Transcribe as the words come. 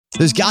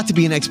There's got to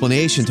be an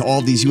explanation to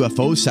all these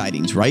UFO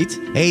sightings, right?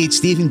 Hey, it's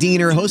Stephen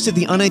Diener, host of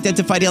the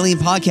Unidentified Alien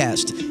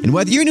Podcast. And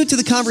whether you're new to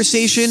the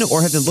conversation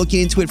or have been looking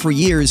into it for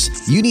years,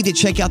 you need to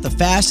check out the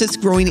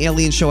fastest growing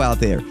alien show out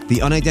there,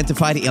 the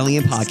Unidentified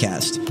Alien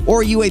Podcast,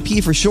 or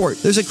UAP for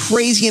short. There's a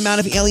crazy amount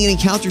of alien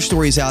encounter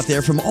stories out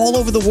there from all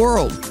over the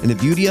world. And the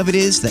beauty of it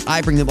is that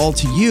I bring them all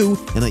to you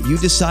and let you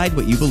decide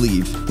what you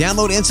believe.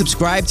 Download and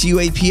subscribe to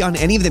UAP on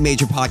any of the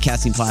major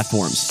podcasting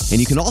platforms. And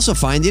you can also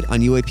find it on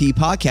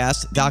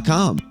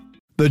UAPpodcast.com.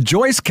 The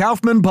Joyce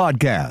Kaufman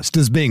Podcast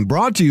is being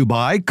brought to you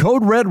by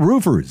Code Red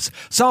Roofers,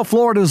 South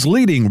Florida's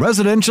leading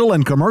residential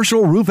and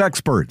commercial roof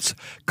experts.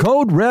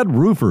 Code Red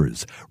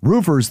Roofers,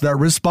 roofers that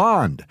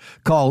respond.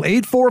 Call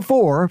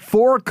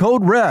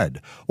 844-4CODE-RED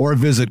or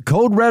visit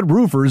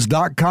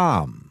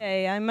CodeRedRoofers.com.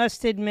 Hey, I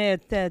must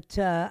admit that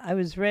I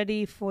was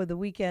ready for the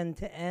weekend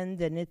to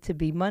end and it to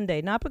be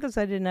Monday. Not because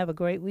I didn't have a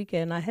great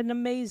weekend. I had an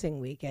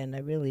amazing weekend. I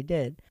really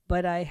did.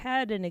 But I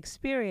had an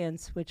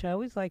experience which I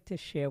always like to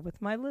share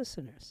with my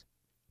listeners.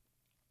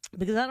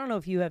 Because I don't know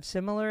if you have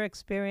similar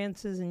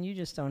experiences and you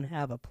just don't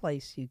have a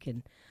place you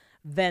can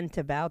vent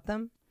about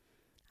them.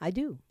 I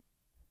do.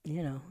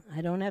 You know, I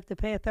don't have to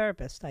pay a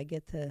therapist. I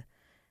get to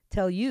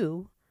tell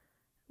you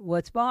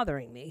what's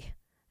bothering me.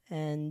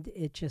 And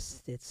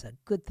it's a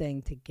good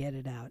thing to get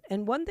it out.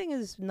 And one thing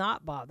is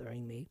not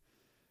bothering me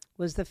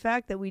was the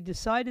fact that we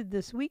decided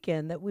this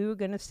weekend that we were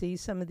going to see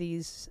some of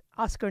these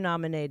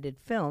Oscar-nominated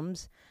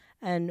films.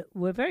 And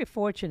we're very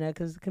fortunate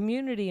because the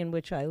community in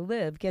which I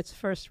live gets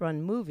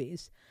first-run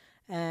movies.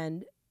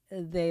 And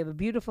they have a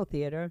beautiful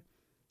theater,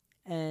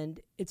 and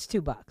it's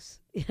 $2,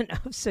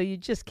 so you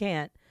just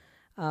can't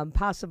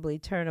possibly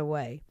turn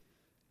away.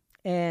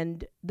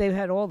 And they've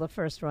had all the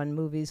first-run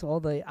movies, all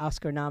the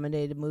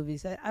Oscar-nominated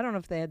movies. I don't know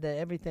if they had the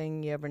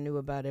Everything You Ever Knew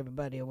About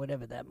Everybody or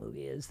whatever that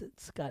movie is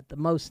that's got the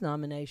most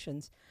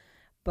nominations.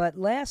 But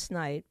last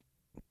night,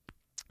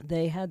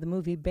 they had the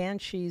movie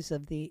Banshees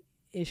of the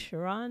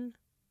Inisherin,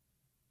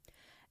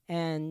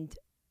 and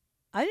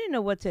I didn't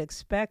know what to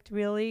expect,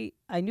 really.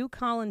 I knew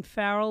Colin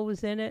Farrell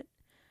was in it,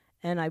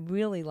 and I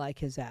really like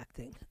his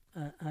acting.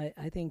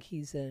 I think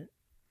he's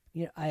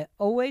I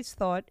always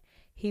thought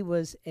he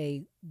was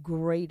a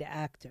great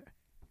actor.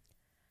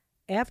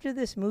 After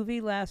this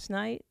movie last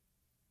night,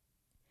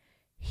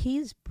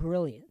 he's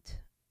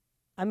brilliant.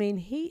 I mean,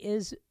 he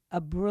is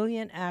a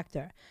brilliant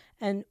actor.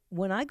 And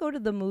when I go to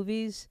the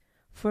movies,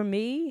 for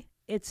me,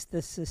 it's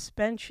the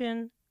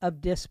suspension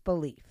of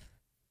disbelief,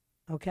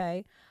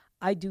 okay?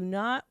 I do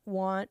not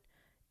want,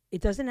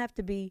 it doesn't have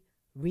to be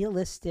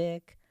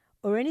realistic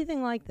or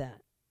anything like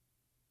that.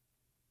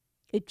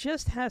 It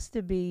just has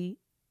to be,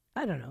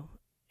 I don't know,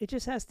 it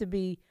just has to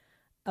be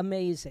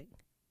amazing.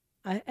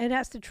 It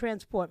has to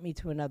transport me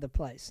to another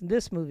place. And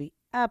this movie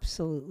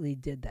absolutely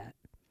did that.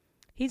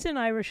 He's an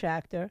Irish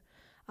actor.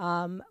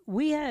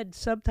 We had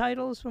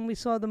subtitles when we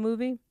saw the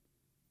movie,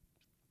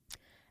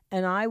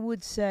 and I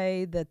would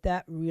say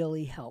that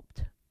really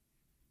helped.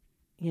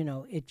 You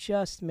know, it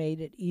just made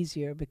it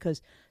easier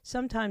because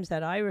sometimes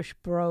that Irish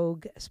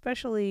brogue,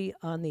 especially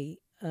on the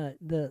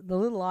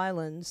little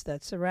islands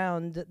that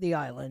surround the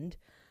island,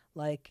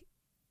 like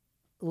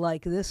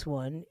this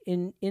one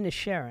in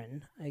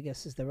Inisherin, I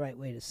guess is the right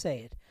way to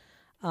say it.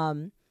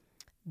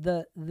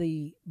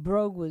 The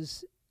brogue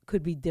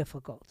could be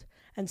difficult,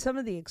 and some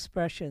of the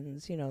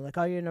expressions, like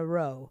 "Are you in a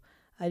row?"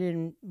 I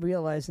didn't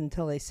realize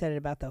until they said it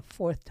about the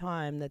fourth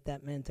time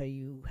that meant, are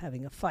you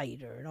having a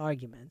fight or an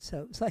argument?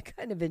 So it was like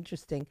kind of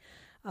interesting,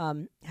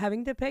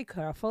 having to pay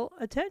careful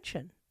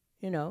attention,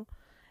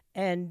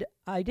 and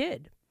I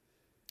did.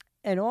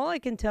 And all I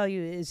can tell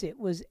you is it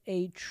was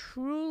a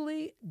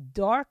truly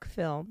dark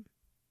film,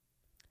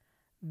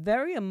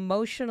 very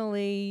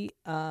emotionally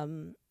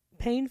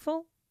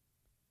painful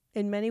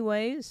in many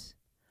ways.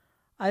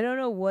 I don't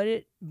know what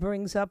it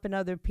brings up in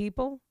other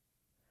people,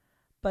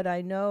 but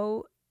I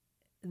know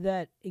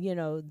that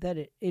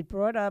it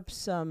brought up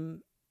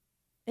some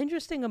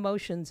interesting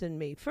emotions in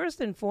me. First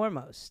and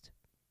foremost,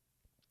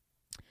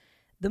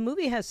 the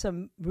movie has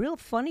some real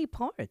funny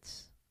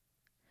parts,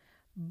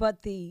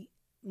 but the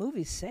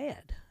movie's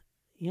sad.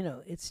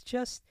 It's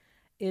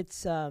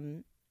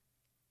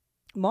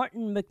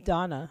Martin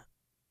McDonagh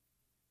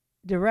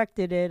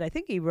directed it. I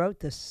think he wrote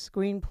the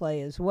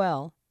screenplay as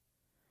well.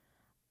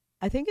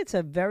 I think it's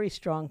a very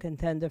strong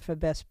contender for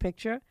Best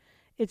Picture.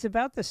 It's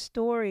about the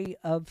story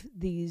of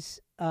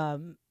these,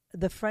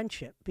 the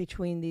friendship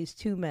between these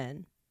two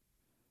men.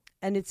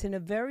 And it's in a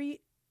very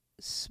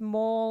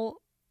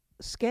small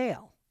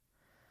scale.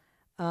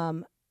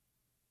 But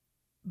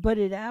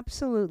it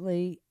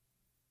absolutely,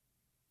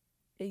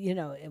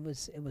 it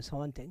was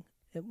haunting.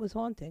 It was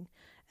haunting.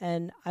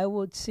 And I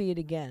would see it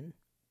again.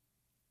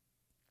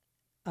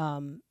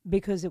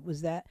 Because it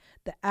was the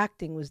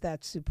acting was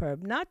that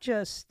superb. Not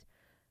just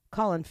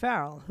Colin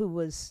Farrell, who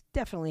was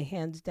definitely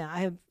hands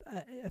down.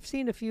 I've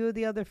seen a few of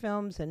the other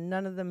films, and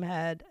none of them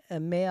had a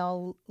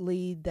male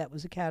lead that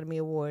was Academy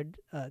Award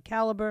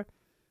caliber.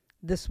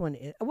 This one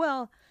is,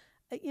 well,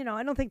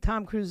 I don't think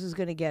Tom Cruise is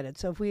going to get it.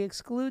 So if we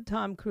exclude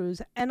Tom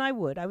Cruise, and I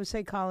would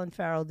say Colin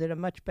Farrell did a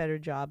much better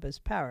job as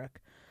Parrick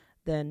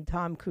than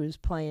Tom Cruise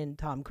playing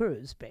Tom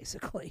Cruise,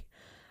 basically.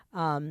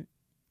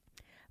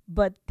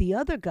 But the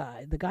other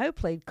guy, the guy who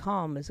played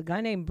Calm, is a guy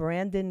named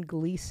Brandon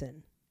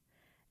Gleeson.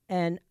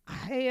 And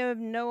I have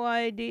no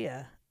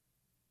idea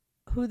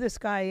who this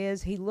guy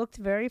is. He looked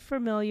very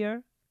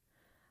familiar.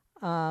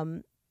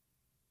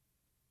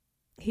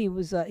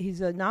 He's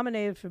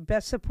nominated for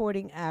Best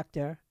Supporting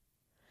Actor.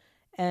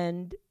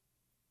 And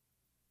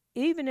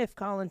even if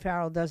Colin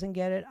Farrell doesn't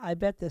get it, I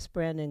bet this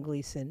Brandon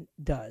Gleeson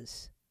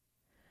does.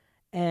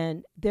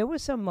 And there were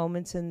some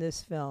moments in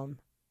this film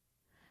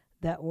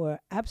that were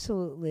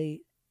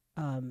absolutely,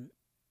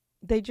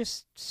 they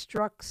just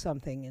struck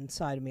something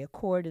inside of me, a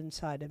chord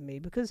inside of me,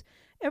 because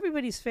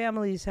everybody's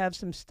families have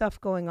some stuff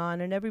going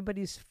on, and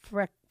everybody's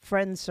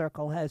friend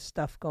circle has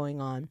stuff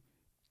going on.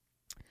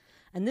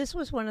 And this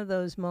was one of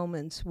those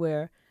moments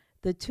where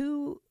the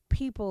two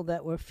people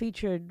that were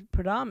featured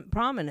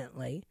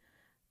prominently,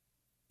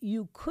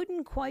 you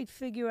couldn't quite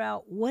figure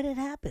out what had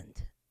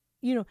happened.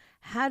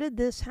 How did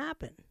this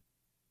happen?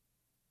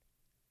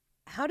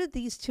 How did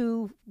these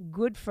two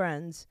good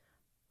friends,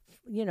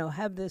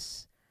 have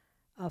this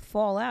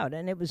fall out?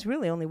 And it was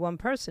really only one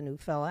person who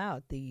fell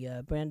out,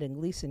 the Brandon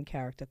Gleeson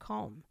character,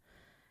 Calm.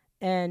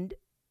 And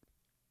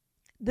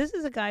this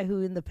is a guy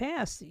who in the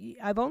past,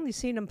 I've only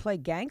seen him play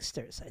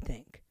gangsters, I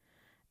think.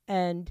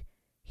 And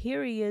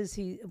here he is.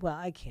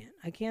 I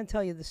can't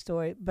tell you the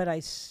story, but I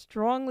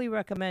strongly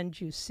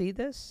recommend you see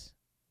this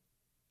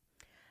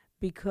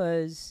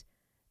because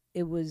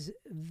it was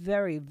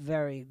very,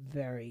 very,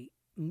 very,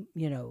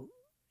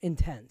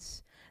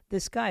 intense.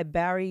 This guy,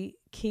 Barry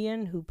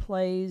Keoghan, who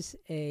plays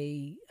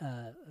a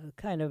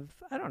kind of,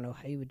 I don't know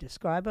how you would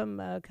describe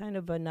him, kind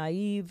of a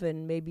naive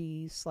and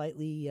maybe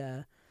slightly,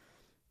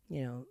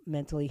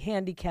 mentally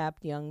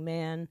handicapped young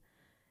man.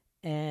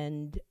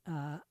 And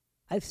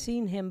I've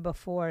seen him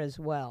before as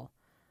well.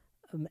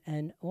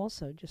 And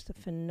also just a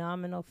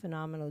phenomenal,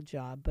 phenomenal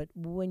job. But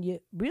when you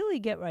really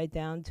get right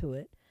down to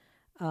it,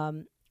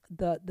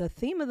 the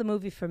theme of the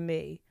movie for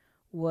me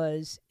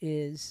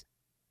is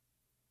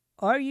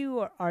are you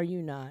or are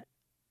you not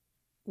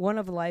one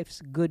of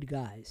life's good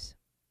guys?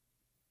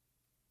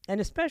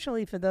 And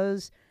especially for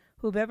those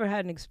who've ever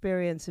had an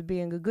experience of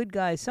being a good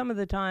guy some of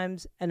the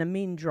times and a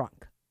mean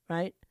drunk,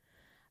 right?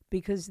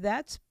 Because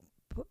that's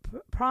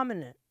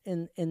prominent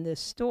in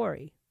this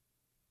story.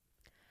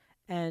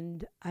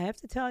 And I have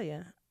to tell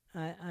you,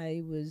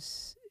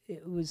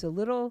 it was a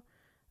little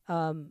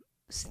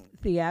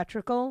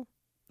theatrical,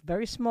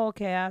 very small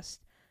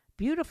cast,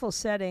 beautiful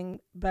setting,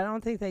 but I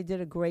don't think they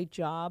did a great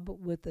job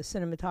with the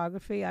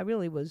cinematography. I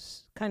really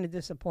was kind of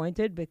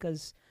disappointed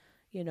because,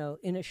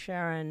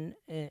 Inisharan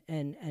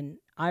and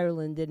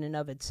Ireland in and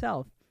of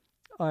itself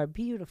are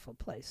beautiful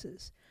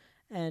places.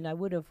 And I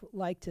would have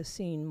liked to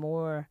seen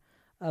more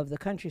of the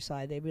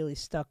countryside. They really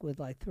stuck with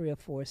like 3 or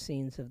 4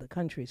 scenes of the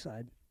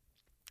countryside.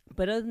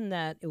 But other than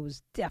that, it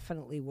was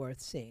definitely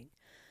worth seeing.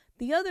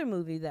 The other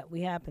movie that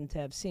we happened to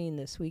have seen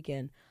this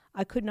weekend,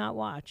 I could not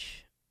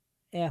watch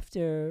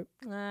after,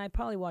 I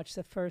probably watched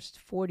the first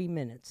 40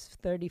 minutes,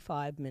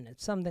 35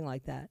 minutes, something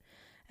like that.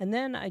 And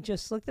then I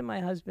just looked at my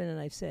husband and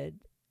I said,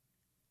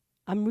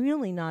 I'm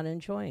really not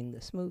enjoying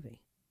this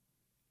movie.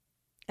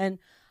 And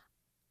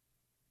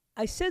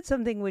I said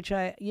something which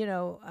I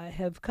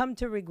have come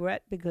to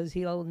regret because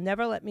he'll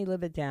never let me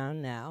live it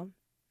down now.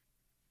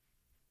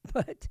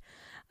 But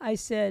I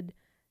said,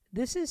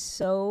 this is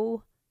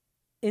so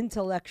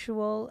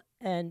intellectual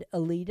and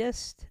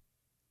elitist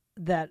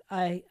that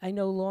I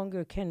no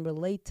longer can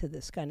relate to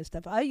this kind of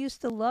stuff. I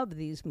used to love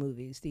these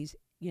movies, these,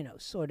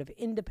 sort of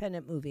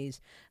independent movies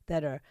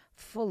that are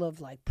full of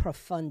like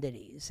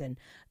profundities and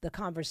the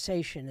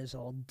conversation is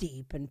all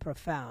deep and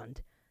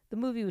profound. The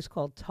movie was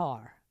called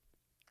Tar.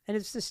 And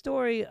it's the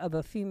story of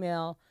a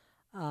female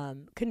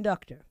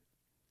conductor.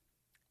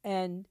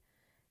 And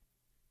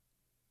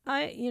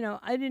I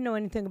didn't know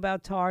anything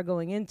about Tar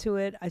going into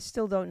it. I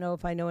still don't know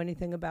if I know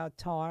anything about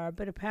Tar,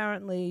 but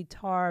apparently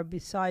Tar,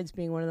 besides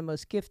being one of the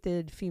most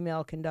gifted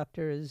female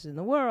conductors in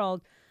the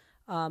world,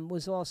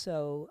 was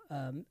also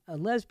a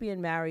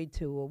lesbian married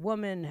to a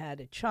woman,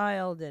 had a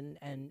child,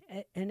 and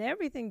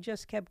everything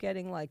just kept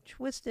getting like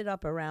twisted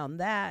up around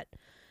that.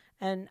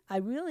 And I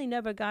really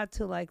never got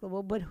to like,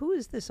 well, but who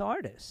is this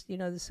artist?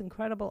 This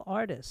incredible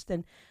artist.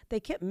 And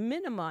they kept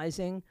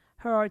minimizing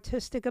her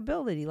artistic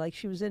ability. Like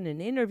she was in an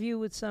interview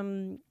with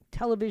some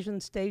television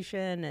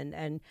station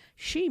and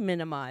she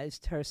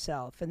minimized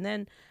herself. And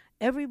then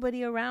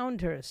everybody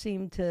around her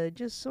seemed to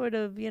just sort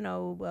of,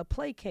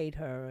 placate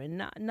her and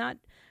not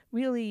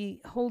really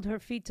hold her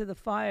feet to the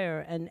fire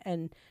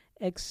and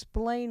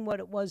explain what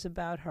it was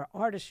about her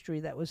artistry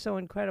that was so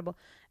incredible.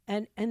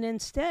 And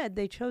instead,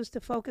 they chose to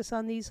focus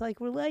on these like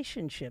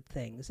relationship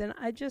things. And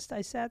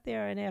I sat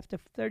there, and after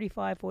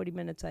 35, 40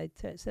 minutes, I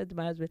said to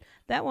my husband,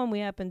 that one we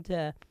happened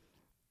to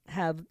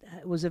have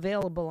was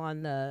available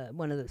on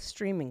one of the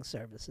streaming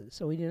services,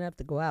 so we didn't have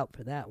to go out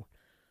for that one.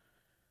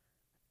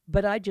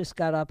 But I just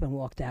got up and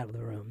walked out of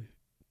the room.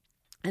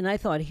 And I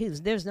thought,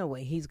 there's no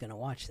way he's going to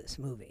watch this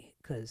movie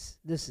because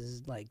this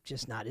is like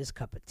just not his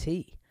cup of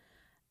tea.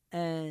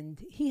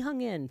 And he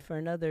hung in for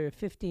another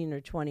 15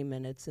 or 20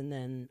 minutes, and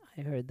then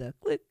I heard the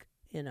click,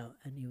 and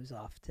he was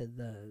off to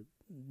the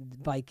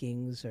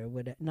Vikings or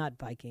whatever, not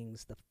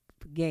Vikings, the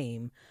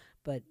game,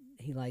 but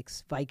he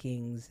likes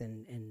Vikings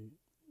and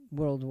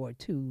World War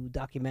II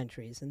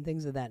documentaries and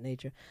things of that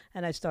nature.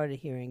 And I started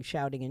hearing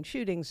shouting and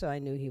shooting, so I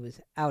knew he was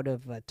out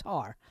of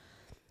Tar.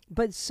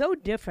 But so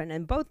different,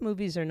 and both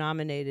movies are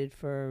nominated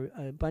for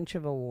a bunch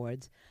of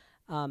awards,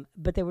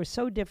 but they were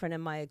so different,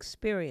 and my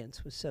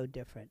experience was so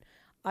different.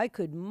 I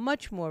could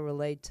much more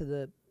relate to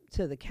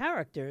the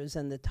characters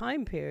and the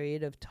time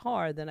period of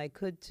Tar than I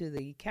could to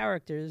the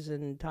characters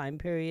and time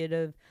period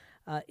of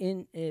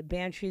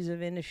Banshees of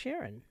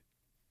Inisherin.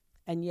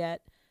 And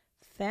yet,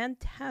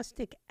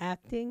 fantastic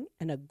acting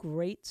and a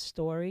great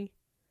story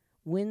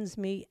wins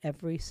me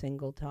every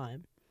single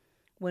time.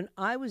 When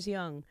I was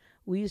young,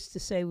 we used to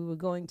say we were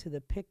going to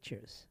the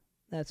pictures.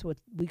 That's what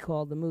we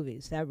called the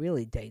movies. That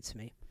really dates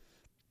me.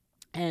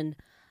 And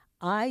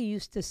I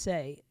used to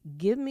say,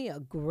 give me a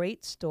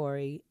great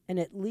story and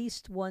at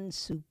least one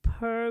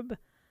superb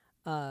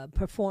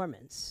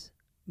performance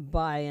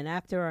by an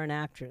actor or an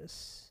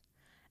actress.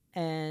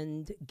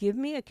 And give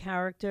me a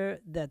character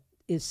that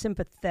is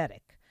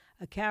sympathetic,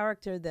 a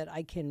character that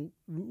I can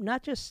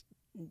not just,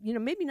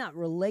 maybe not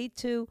relate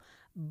to,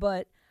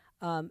 but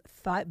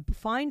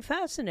find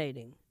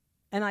fascinating.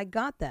 And I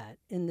got that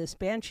in this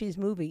Banshees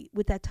movie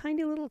with that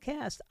tiny little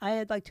cast. I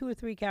had like 4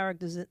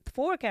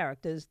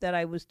 characters that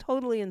I was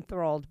totally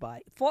enthralled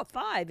by.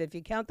 5 if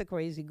you count the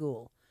crazy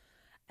ghoul.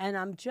 And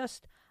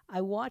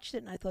I watched it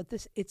and I thought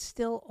it's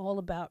still all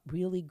about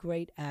really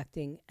great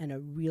acting and a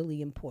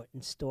really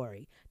important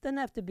story. It doesn't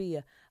have to be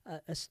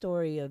a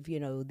story of,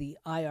 the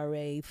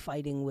IRA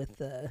fighting with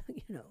the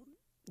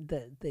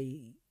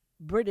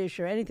British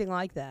or anything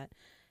like that.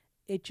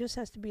 It just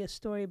has to be a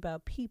story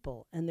about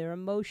people and their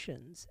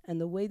emotions and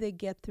the way they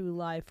get through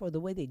life or the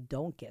way they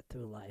don't get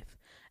through life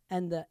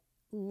and the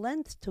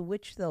length to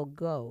which they'll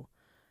go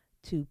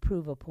to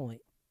prove a point.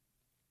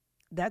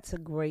 That's a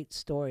great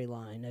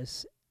storyline.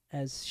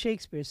 As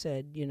Shakespeare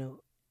said,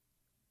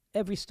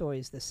 every story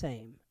is the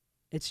same.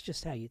 It's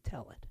just how you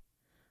tell it.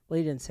 Well,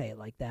 he didn't say it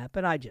like that,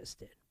 but I just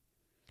did.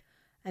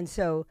 And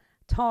so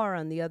Tar,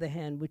 on the other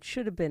hand, which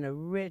should have been a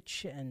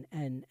rich and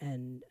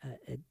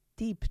a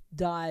deep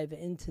dive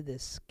into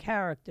this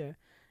character,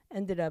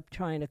 ended up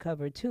trying to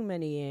cover too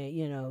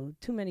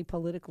many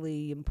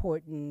politically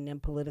important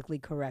and politically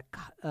correct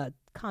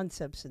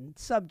concepts and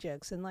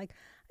subjects. And I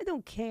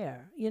don't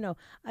care.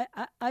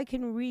 I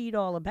can read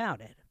all about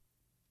it.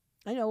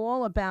 I know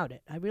all about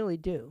it. I really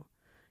do.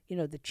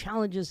 The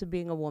challenges of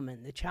being a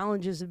woman, the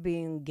challenges of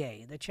being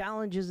gay, the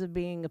challenges of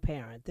being a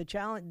parent,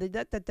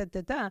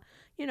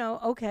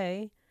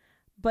 okay.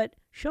 But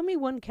show me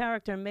one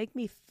character and make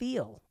me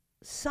feel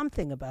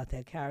something about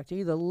that character.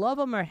 Either love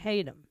him or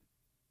hate him.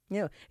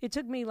 It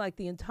took me like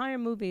the entire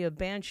movie of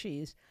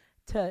Banshees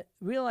to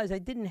realize I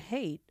didn't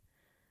hate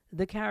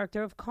the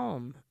character of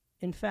Colm.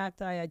 In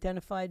fact, I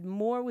identified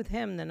more with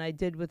him than I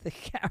did with the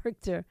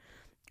character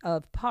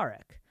of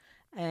Parik.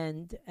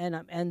 And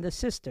the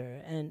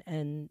sister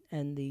and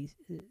the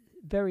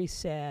very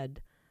sad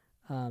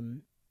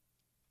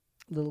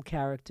little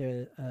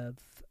character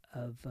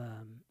of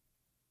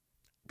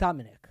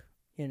Dominic,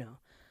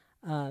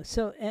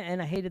 So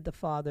I hated the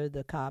father,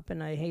 the cop,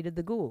 and I hated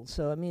the ghoul.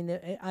 So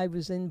I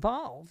was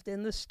involved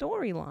in the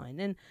storyline,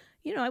 and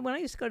when I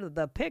used to go to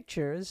the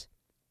pictures,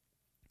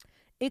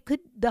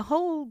 the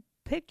whole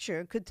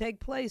picture could take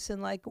place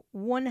in like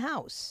one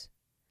house.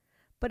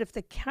 But if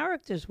the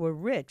characters were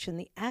rich and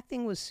the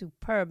acting was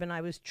superb and I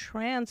was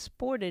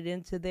transported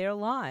into their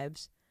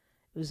lives,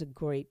 it was a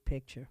great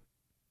picture.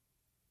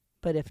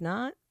 But if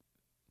not,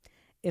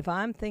 if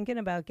I'm thinking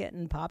about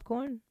getting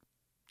popcorn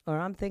or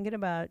I'm thinking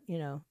about,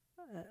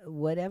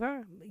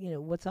 whatever,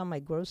 what's on my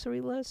grocery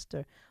list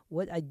or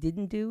what I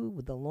didn't do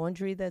with the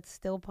laundry that's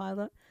still piled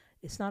up,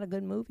 it's not a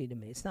good movie to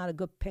me. It's not a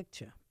good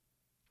picture.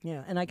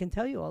 And I can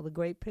tell you all the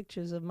great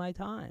pictures of my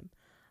time.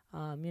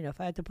 If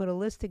I had to put a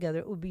list together,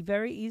 it would be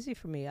very easy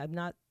for me. I've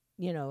not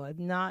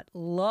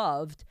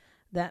loved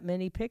that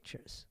many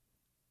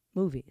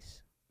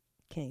movies.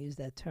 Can't use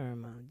that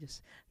term.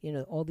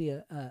 All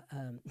the,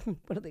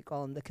 what do they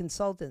call them? The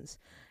consultants.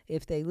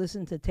 If they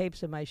listen to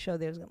tapes of my show,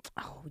 they're going,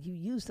 oh, you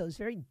use those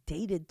very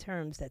dated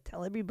terms that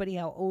tell everybody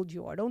how old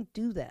you are. Don't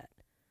do that.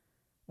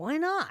 Why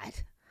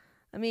not?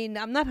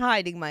 I'm not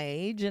hiding my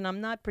age, and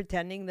I'm not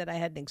pretending that I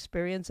had an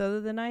experience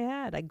other than I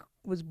had. I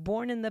was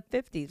born in the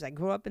 50s. I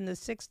grew up in the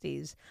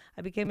 60s.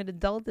 I became an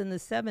adult in the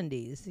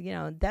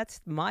 70s.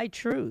 That's my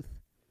truth.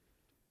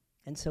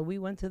 And so we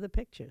went to the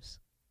pictures.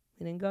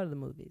 We didn't go to the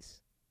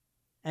movies.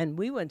 And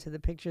we went to the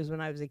pictures when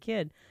I was a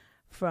kid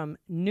from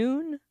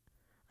noon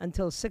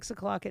until 6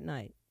 o'clock at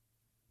night.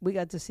 We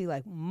got to see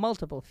like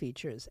multiple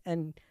features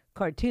and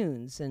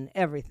cartoons and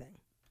everything.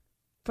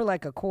 For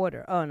like a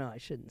quarter. Oh, no, I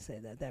shouldn't say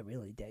that. That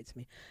really dates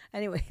me.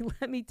 Anyway,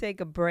 let me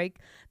take a break.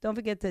 Don't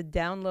forget to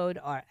download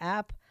our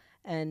app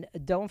And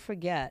don't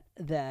forget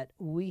that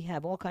we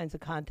have all kinds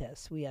of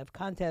contests. We have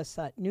contests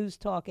at News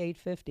Talk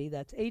 850.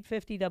 That's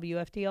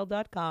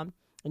 850WFTL.com.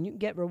 And you can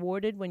get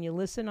rewarded when you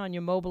listen on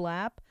your mobile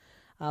app.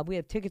 We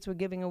have tickets we're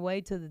giving away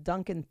to the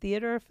Duncan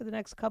Theater for the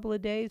next couple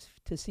of days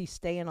to see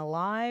Staying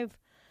Alive.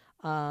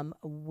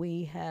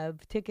 We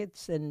have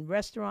tickets and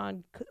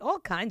restaurant, all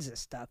kinds of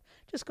stuff.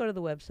 Just go to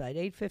the website,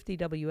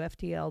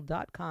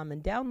 850WFTL.com,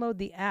 and download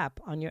the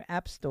app on your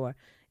app store.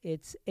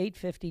 It's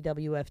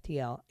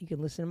 850WFTL. You can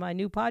listen to my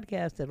new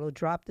podcast that'll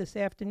drop this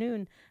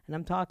afternoon, and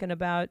I'm talking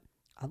about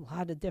a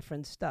lot of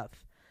different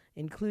stuff,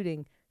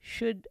 including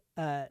should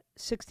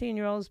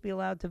 16-year-olds be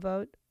allowed to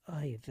vote?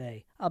 Oy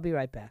vey. I'll be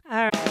right back.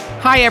 All right.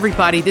 Hi,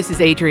 everybody. This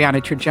is Adriana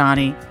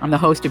Trajani. I'm the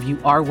host of You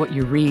Are What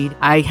You Read.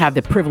 I have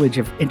the privilege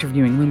of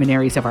interviewing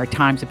luminaries of our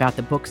times about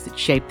the books that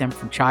shaped them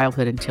from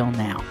childhood until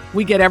now.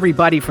 We get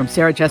everybody from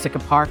Sarah Jessica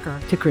Parker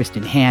to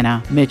Kristen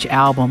Hanna, Mitch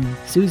Albom,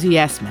 Susie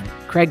Essman,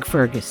 Craig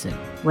Ferguson,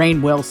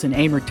 Rainn Wilson,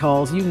 Amor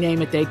Tolls, you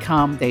name it, they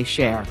come, they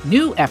share.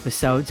 New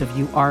episodes of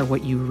You Are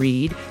What You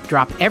Read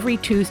drop every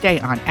Tuesday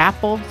on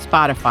Apple,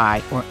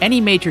 Spotify, or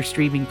any major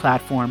streaming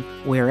platform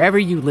wherever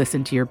you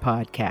listen to your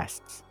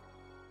podcasts.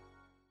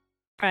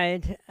 All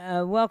right.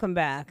 Welcome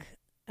back.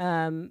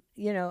 I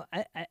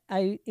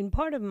in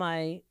part of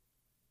my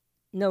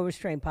No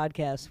Restraint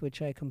podcast,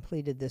 which I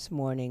completed this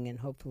morning, and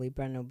hopefully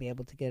Brendan will be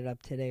able to get it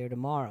up today or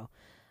tomorrow.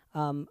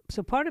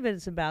 So part of it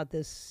is about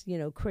this,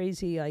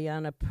 crazy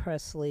Ayanna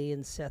Pressley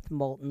and Seth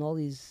Moulton, all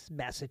these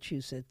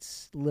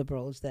Massachusetts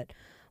liberals that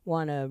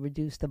want to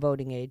reduce the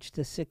voting age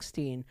to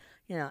 16.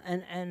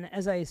 And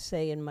as I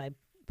say in my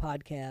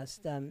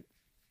podcast,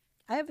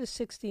 I have a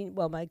 16.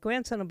 Well, my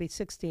grandson will be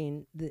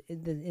 16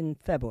 in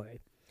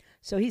February,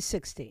 so he's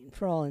 16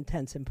 for all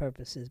intents and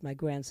purposes. My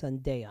grandson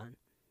Dayon,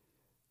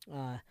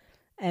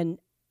 and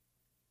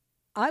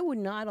I would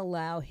not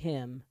allow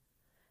him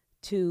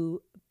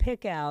to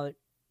pick out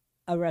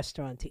a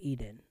restaurant to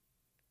eat in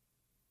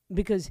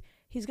because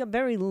he's got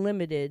very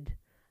limited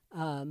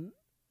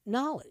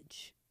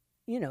knowledge.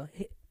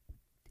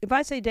 If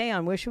I say,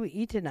 Dayon, where should we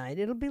eat tonight?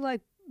 It'll be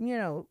like,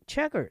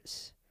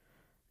 Checkers.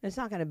 It's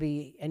not going to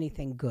be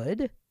anything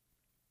good.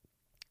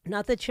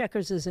 Not that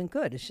Checkers isn't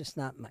good. It's just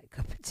not my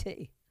cup of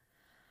tea.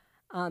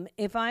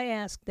 If I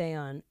ask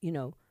Dayon,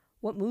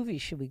 what movie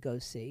should we go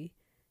see?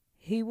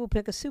 He will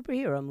pick a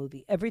superhero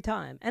movie every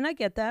time. And I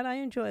get that. I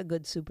enjoy a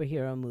good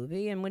superhero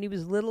movie. And when he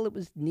was little, it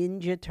was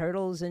Ninja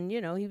Turtles. And,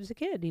 he was a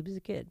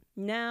kid.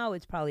 Now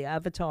it's probably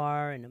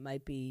Avatar. And it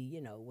might be,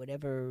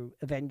 whatever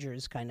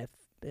Avengers kind of,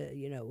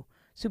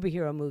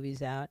 superhero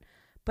movies out.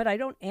 But I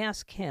don't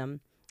ask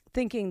him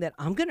thinking that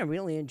I'm going to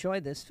really enjoy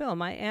this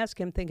film. I ask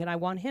him thinking I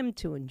want him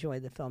to enjoy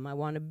the film. I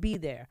want to be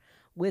there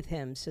with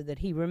him so that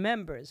he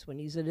remembers when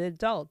he's an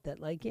adult that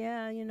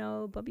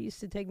Bubby used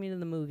to take me to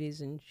the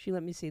movies and she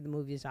let me see the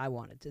movies I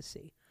wanted to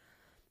see.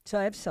 So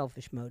I have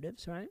selfish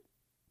motives, right?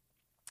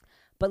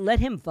 But let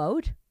him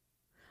vote.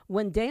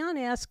 When Dayon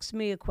asks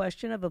me a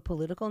question of a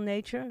political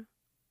nature,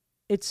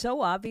 it's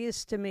so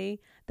obvious to me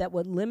that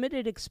what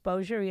limited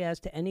exposure he has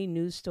to any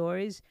news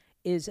stories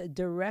is a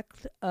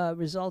direct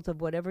result of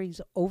whatever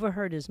he's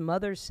overheard his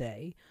mother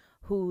say,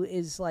 who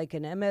is like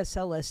an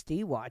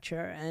MSLSD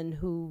watcher and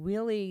who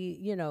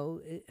really,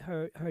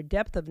 her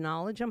depth of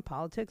knowledge on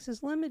politics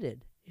is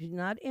limited. She's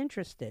not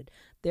interested.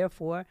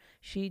 Therefore,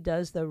 she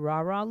does the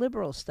rah-rah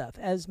liberal stuff,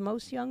 as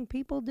most young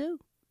people do,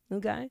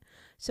 okay?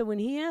 So when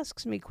he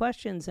asks me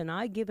questions and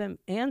I give him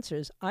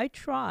answers, I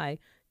try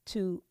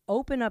to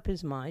open up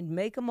his mind,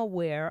 make him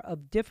aware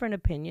of different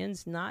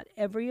opinions. Not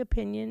every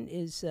opinion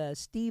is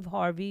Steve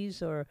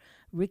Harvey's or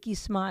Ricky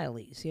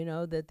Smiley's,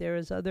 that there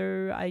is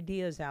other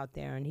ideas out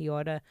there and he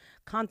ought to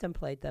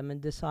contemplate them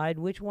and decide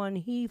which one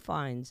he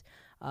finds,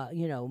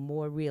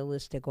 more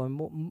realistic or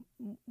more,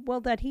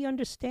 that he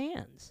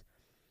understands.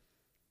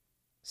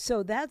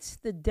 So that's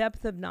the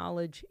depth of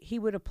knowledge he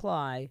would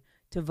apply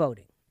to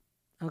voting,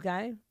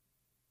 okay?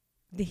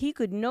 He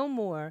could no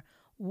more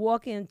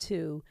walk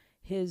into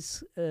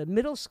his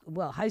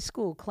high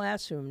school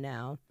classroom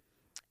now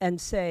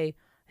and say,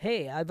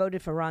 hey, I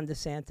voted for Ron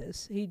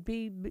DeSantis. He'd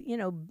be,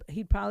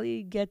 he'd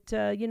probably get,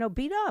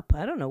 beat up.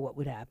 I don't know what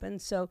would happen.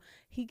 So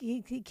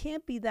he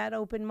can't be that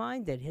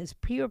open-minded. His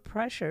peer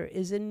pressure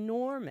is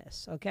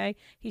enormous, okay?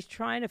 He's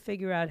trying to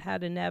figure out how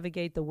to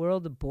navigate the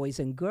world of boys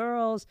and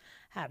girls,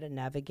 how to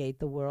navigate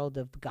the world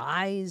of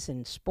guys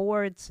and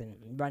sports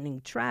and running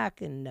track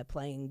and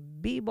playing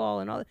b-ball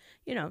and all,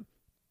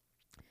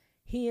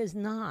 He is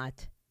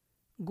not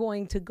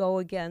going to go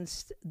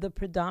against the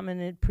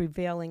predominant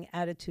prevailing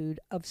attitude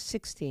of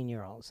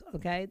 16-year-olds,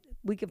 okay?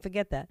 We can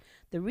forget that.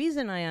 The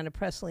reason Ayanna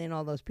Pressley and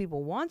all those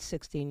people want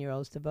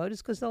 16-year-olds to vote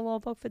is because they'll all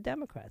vote for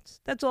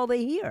Democrats. That's all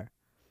they hear.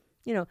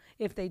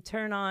 If they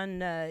turn on,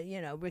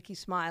 Ricky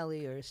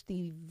Smiley or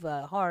Steve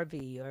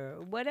Harvey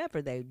or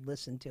whatever they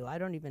listen to, I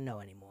don't even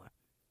know anymore.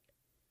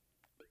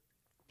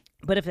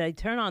 But if they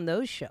turn on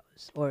those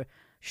shows or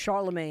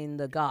Charlemagne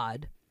the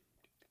God,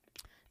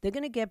 they're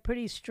going to get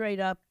pretty straight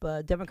up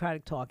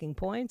Democratic talking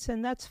points,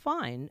 and that's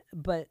fine.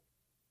 But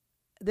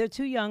they're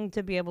too young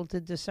to be able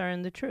to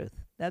discern the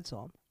truth. That's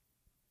all.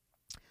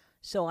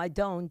 So I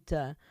don't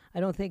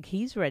think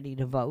he's ready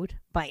to vote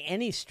by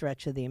any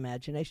stretch of the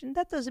imagination.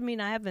 That doesn't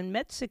mean I haven't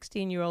met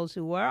 16-year-olds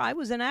who were. I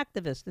was an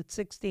activist at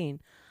 16.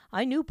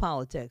 I knew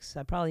politics.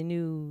 I probably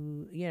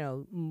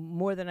knew,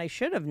 more than I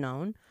should have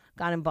known.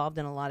 Got involved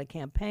in a lot of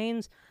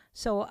campaigns.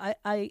 So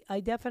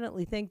I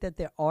definitely think that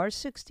there are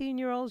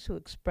 16-year-olds who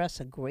express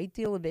a great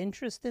deal of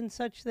interest in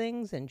such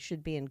things and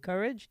should be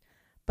encouraged.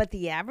 But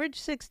the average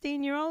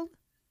 16-year-old,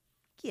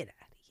 get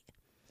out of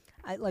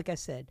here. Like I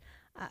said,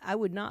 I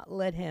would not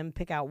let him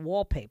pick out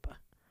wallpaper,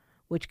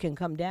 which can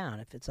come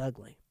down if it's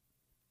ugly.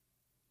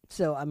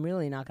 So I'm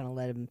really not going to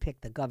let him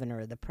pick the governor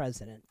or the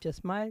president.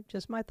 Just my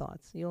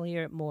thoughts. You'll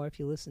hear it more if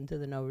you listen to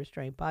the No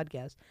Restraint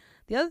podcast.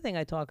 The other thing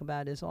I talk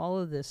about is all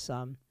of this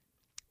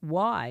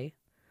why,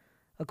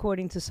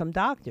 according to some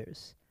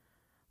doctors,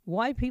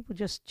 why people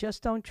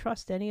just don't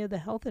trust any of the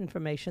health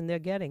information they're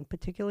getting,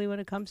 particularly when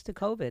it comes to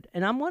COVID.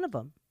 And I'm one of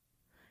them.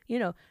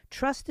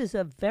 Trust is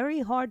a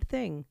very hard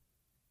thing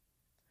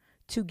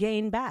to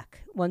gain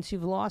back once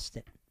you've lost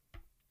it.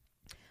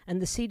 And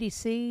the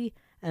CDC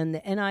and the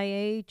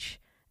NIH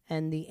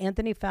and the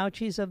Anthony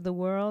Fauci's of the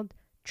world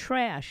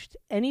trashed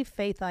any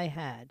faith I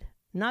had,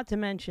 not to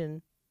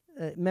mention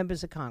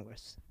members of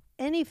Congress.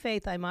 Any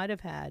faith I might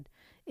have had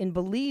in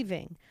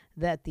believing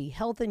that the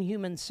Health and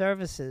Human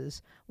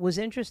Services was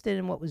interested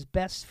in what was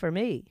best for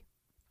me,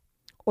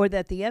 or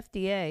that the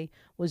FDA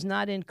was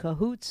not in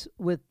cahoots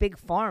with Big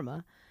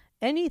Pharma.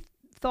 Any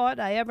thought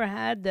I ever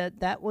had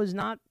that was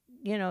not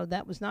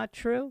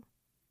true,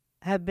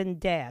 have been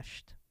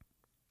dashed.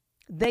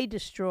 They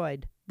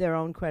destroyed their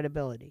own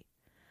credibility.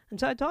 And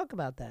so I talk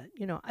about that.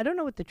 I don't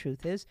know what the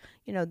truth is.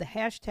 The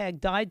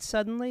hashtag died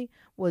suddenly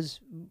was,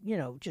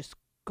 just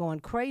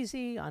going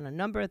crazy on a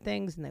number of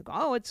things. And they go,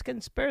 oh, it's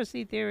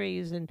conspiracy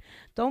theories and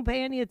don't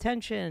pay any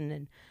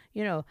attention.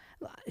 And,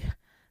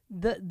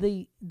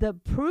 the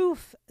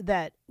proof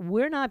that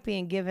we're not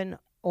being given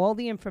all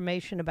the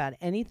information about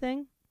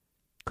anything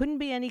couldn't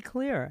be any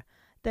clearer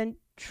than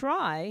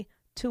try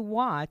to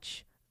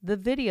watch the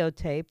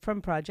videotape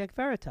from Project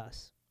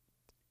Veritas,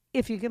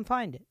 if you can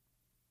find it.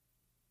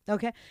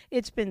 Okay?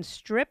 It's been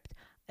stripped.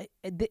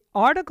 The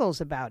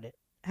articles about it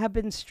have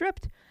been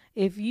stripped.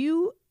 If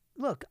you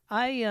look,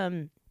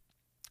 I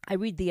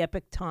read the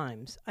Epic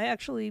Times. I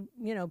actually,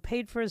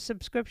 paid for a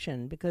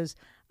subscription because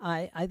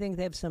I think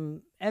they have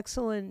some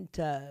excellent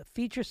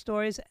feature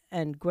stories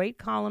and great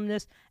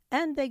columnists,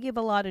 and they give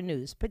a lot of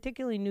news,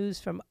 particularly news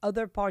from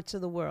other parts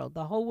of the world.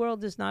 The whole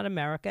world is not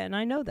America, and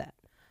I know that.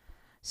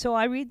 So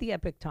I read the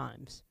Epic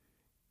Times,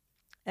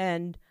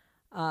 and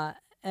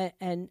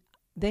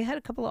they had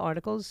a couple of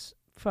articles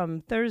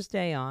from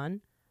Thursday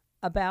on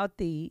about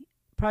the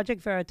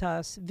Project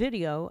Veritas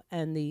video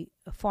and the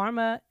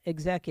pharma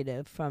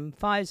executive from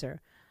Pfizer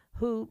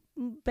who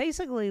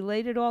basically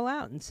laid it all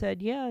out and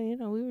said, yeah,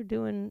 we were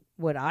doing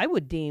what I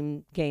would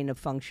deem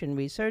gain-of-function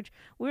research.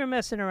 We were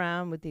messing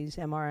around with these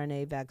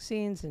mRNA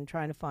vaccines and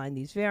trying to find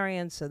these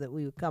variants so that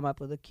we would come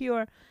up with a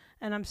cure.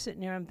 And I'm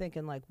sitting here, I'm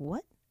thinking, like,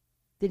 what?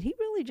 Did he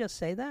really just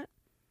say that?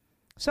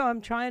 So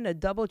I'm trying to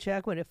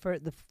double-check when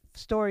the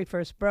story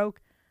first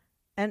broke,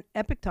 and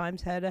Epic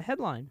Times had a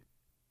headline.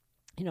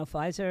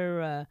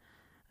 Pfizer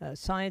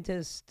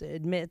scientist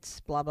admits,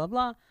 blah, blah,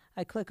 blah.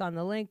 I click on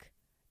the link.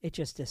 It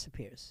just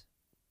disappears.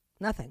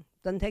 Nothing.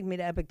 Doesn't take me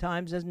to Epic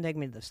Times. Doesn't take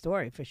me to the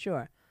story, for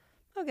sure.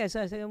 Okay,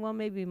 so I say, well,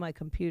 maybe my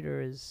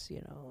computer is,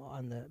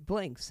 on the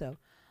blink. So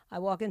I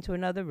walk into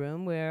another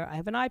room where I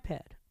have an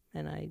iPad,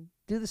 and I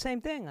do the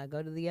same thing. I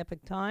go to the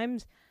Epic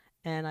Times,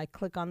 and I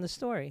click on the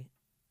story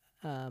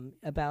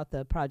about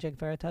the Project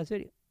Veritas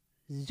video.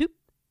 Zoop,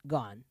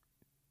 gone.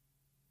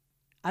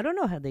 I don't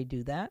know how they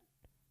do that,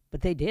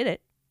 but they did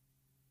it.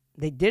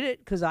 They did it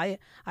because I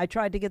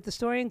tried to get the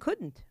story and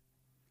couldn't.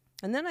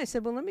 And then I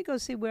said, well, let me go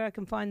see where I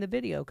can find the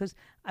video, because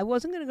I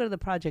wasn't going to go to the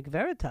Project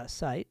Veritas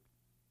site.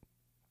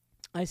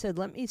 I said,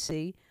 let me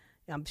see.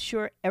 I'm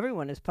sure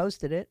everyone has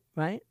posted it,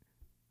 right?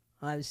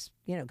 I was,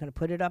 going to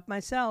put it up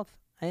myself.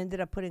 I ended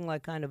up putting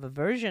like kind of a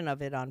version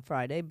of it on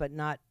Friday, but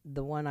not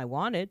the one I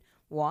wanted.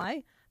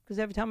 Why? Because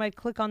every time I'd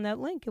click on that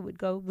link, it would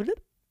go. Bloop.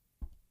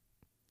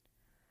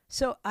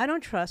 So I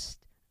don't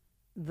trust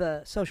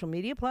the social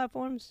media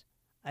platforms.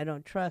 I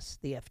don't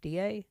trust the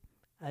FDA.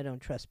 I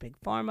don't trust Big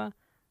Pharma.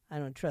 I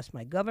don't trust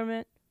my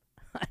government.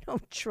 I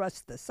don't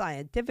trust the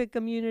scientific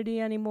community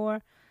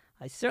anymore.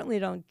 I certainly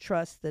don't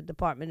trust the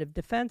Department of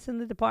Defense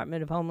and the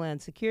Department of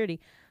Homeland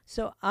Security.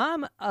 So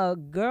I'm a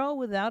girl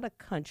without a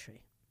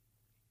country.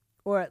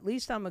 Or at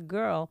least I'm a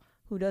girl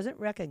who doesn't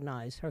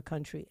recognize her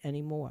country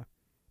anymore.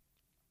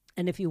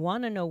 And if you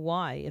want to know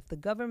why, if the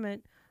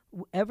government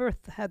ever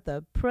had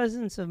the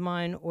presence of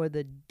mind or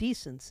the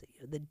decency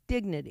or the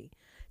dignity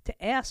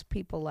to ask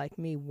people like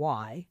me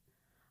why,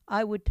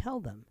 I would tell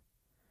them.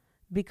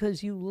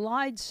 Because you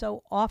lied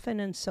so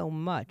often and so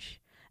much,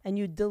 and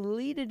you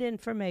deleted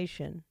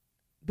information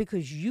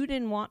because you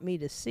didn't want me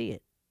to see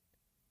it.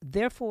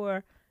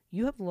 Therefore,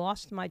 you have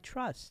lost my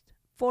trust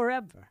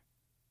forever.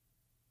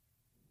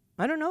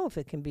 I don't know if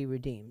it can be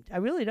redeemed. I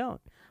really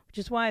don't. Which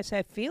is why I say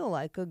I feel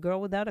like a girl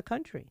without a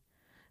country.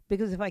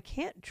 Because if I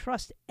can't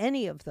trust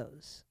any of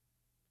those,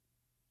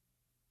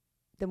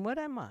 then what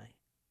am I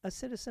a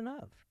citizen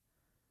of?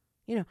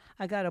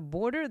 I got a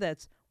border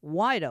that's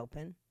wide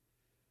open.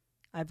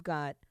 I've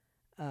got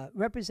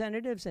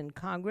representatives in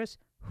Congress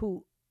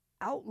who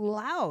out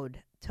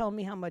loud tell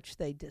me how much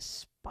they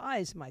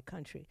despise my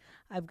country.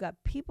 I've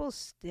got people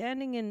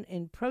standing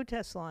in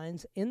protest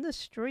lines in the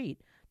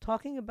street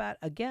talking about,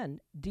 again,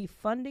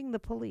 defunding the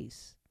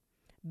police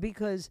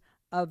because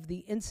of the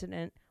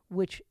incident,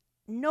 which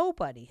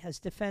nobody has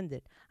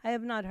defended. I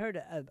have not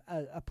heard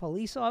a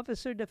police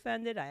officer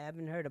defend it. I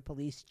haven't heard a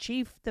police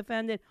chief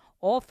defend it.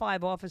 All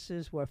 5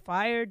 officers were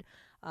fired.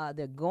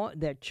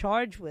 They're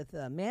charged with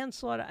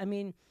manslaughter. I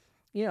mean,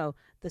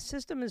 the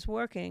system is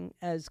working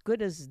as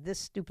good as this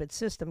stupid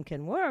system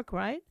can work,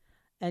 right?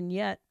 And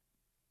yet,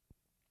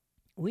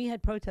 we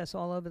had protests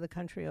all over the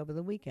country over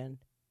the weekend.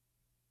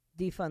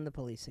 Defund the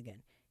police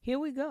again. Here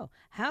we go.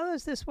 How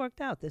has this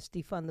worked out, this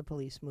defund the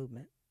police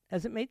movement?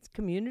 Has it made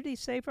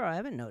communities safer? I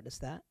haven't noticed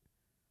that.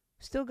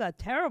 Still got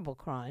terrible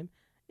crime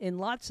in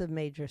lots of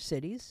major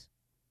cities.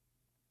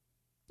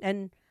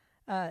 And,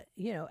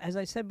 as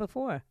I said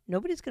before,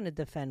 nobody's going to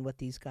defend what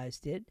these guys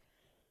did.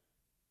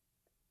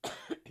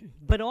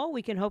 But all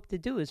we can hope to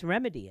do is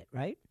remedy it,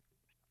 right?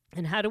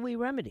 And how do we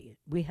remedy it?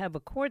 We have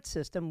a court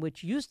system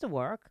which used to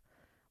work.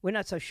 We're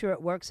not so sure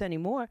it works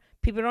anymore.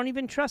 People don't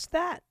even trust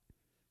that.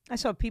 I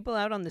saw people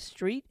out on the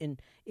street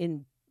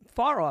in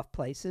far-off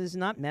places,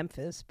 not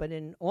Memphis, but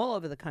in all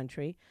over the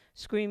country,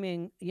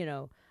 screaming,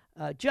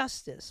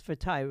 justice for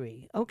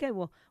Tyree. Okay,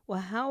 well,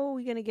 how are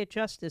we going to get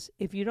justice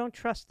if you don't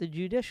trust the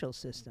judicial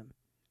system?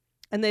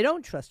 And they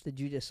don't trust the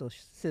judicial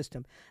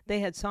system. They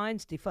had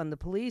signs, defund the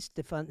police,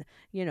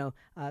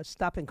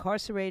 stop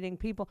incarcerating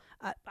people.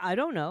 I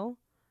don't know.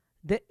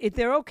 If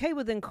they're okay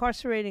with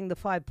incarcerating the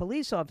 5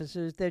 police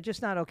officers, they're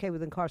just not okay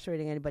with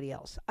incarcerating anybody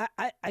else.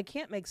 I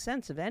can't make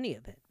sense of any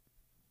of it.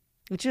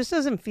 It just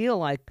doesn't feel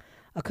like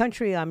a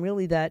country I'm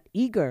really that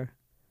eager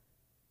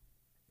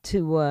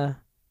to,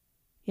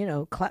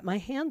 clap my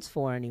hands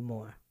for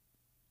anymore.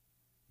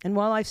 And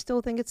while I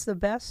still think it's the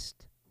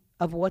best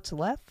of what's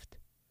left,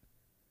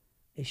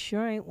 it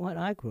sure ain't what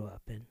I grew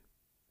up in.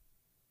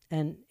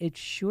 And it's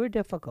sure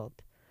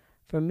difficult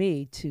for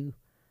me to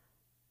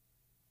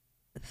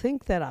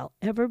think that I'll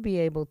ever be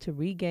able to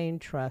regain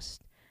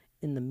trust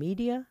in the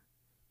media,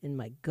 in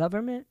my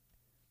government,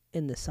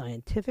 in the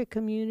scientific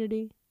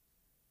community,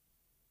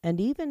 and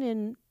even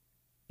in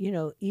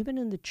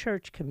the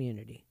church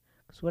community.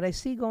 Because what I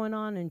see going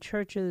on in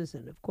churches,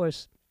 and of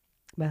course,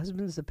 my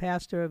husband's the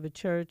pastor of a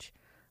church,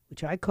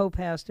 which I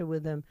co-pastor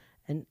with him,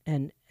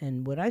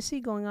 and what I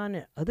see going on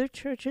in other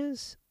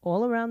churches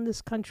all around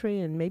this country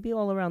and maybe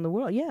all around the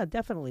world, yeah,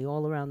 definitely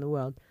all around the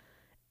world,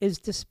 is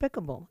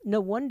despicable. No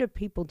wonder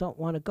people don't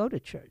want to go to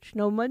church.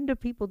 No wonder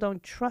people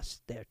don't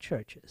trust their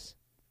churches.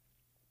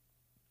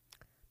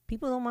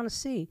 People don't want to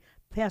see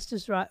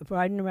pastors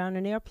riding around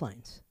in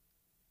airplanes,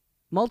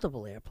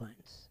 multiple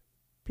airplanes.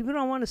 People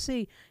don't want to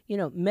see,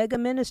 mega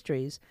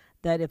ministries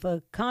that if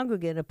a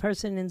congregant, a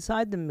person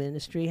inside the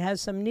ministry has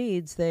some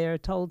needs, they are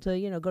told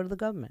to, go to the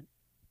government.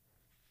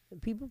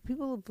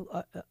 People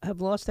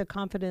have lost their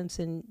confidence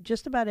in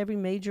just about every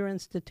major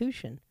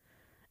institution.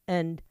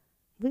 And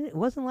it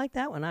wasn't like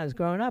that when I was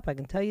growing up, I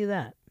can tell you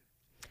that.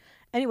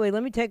 Anyway,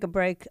 let me take a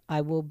break.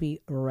 I will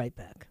be right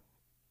back.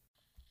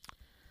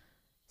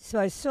 So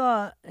I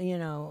saw,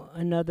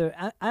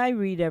 I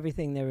read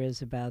everything there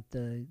is about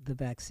the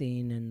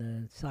vaccine and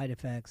the side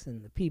effects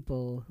and the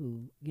people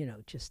who,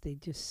 they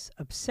just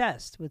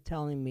obsessed with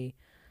telling me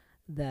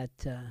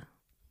that,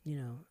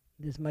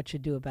 there's much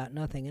ado about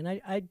nothing. And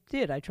I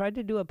did. I tried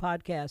to do a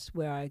podcast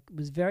where I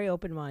was very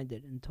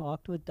open-minded and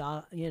talked with,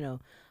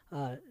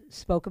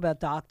 spoke about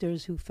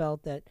doctors who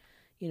felt that,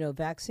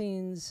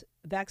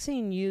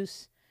 vaccine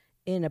use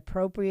in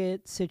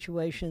appropriate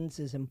situations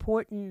is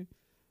important.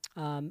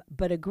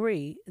 But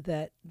agree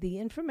that the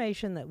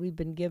information that we've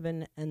been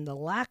given and the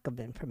lack of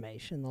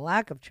information, the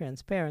lack of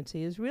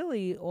transparency, has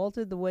really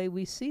altered the way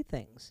we see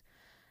things.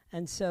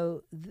 And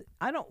so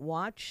I don't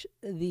watch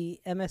the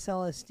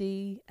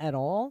MSLSD at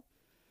all,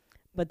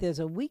 but there's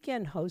a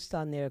weekend host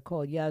on there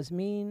called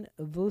Yasmin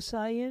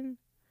Vusayan,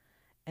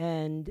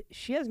 and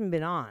she hasn't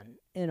been on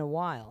in a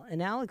while. And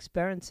Alex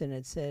Berenson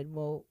had said,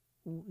 well,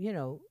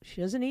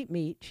 she doesn't eat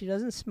meat, she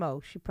doesn't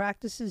smoke, she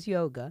practices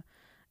yoga,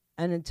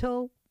 and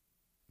until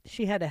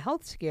she had a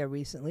health scare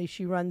recently,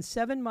 she runs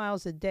 7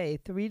 miles a day,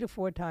 3 to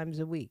 4 times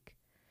a week.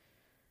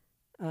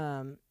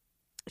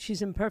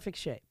 She's in perfect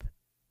shape.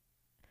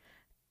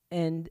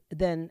 And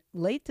then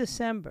late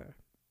December,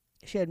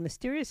 she had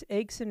mysterious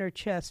aches in her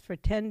chest for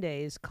 10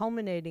 days,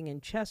 culminating in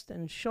chest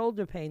and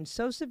shoulder pain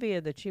so severe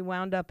that she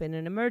wound up in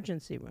an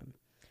emergency room,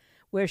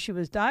 where she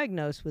was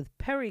diagnosed with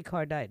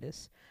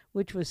pericarditis,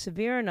 which was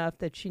severe enough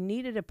that she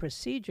needed a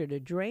procedure to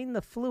drain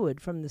the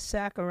fluid from the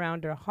sac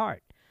around her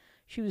heart.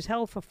 She was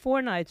held for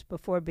 4 nights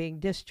before being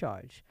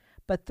discharged.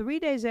 But 3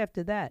 days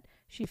after that,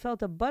 she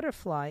felt a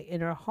butterfly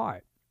in her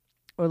heart,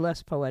 or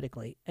less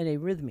poetically, an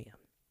arrhythmia,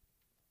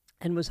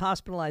 and was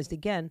hospitalized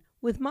again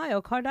with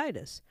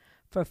myocarditis.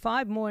 for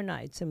 5 more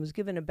nights and was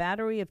given a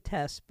battery of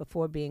tests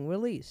before being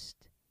released.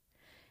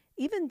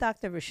 Even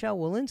Dr. Rochelle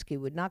Walensky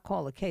would not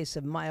call a case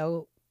of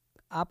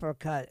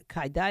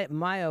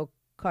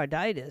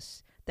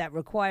myocarditis that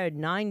required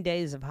 9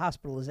 days of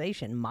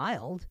hospitalization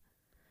mild.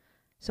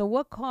 So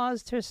what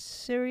caused her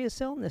serious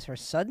illness, her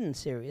sudden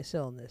serious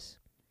illness?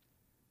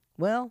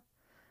 Well,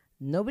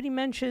 nobody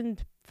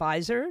mentioned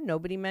Pfizer,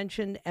 nobody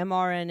mentioned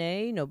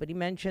mRNA, nobody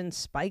mentioned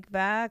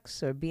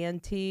Spikevax or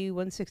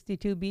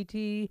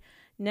BNT162BT.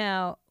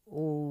 Now,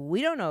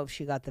 we don't know if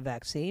she got the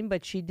vaccine,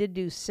 but she did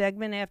do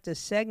segment after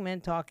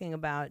segment talking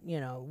about,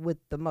 with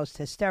the most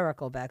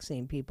hysterical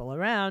vaccine people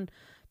around,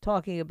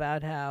 talking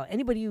about how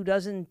anybody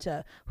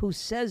who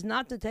says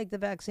not to take the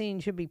vaccine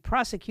should be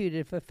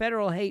prosecuted for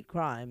federal hate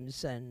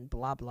crimes and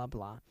blah, blah,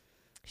 blah.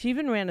 She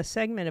even ran a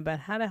segment about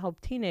how to help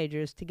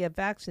teenagers to get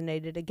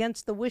vaccinated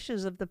against the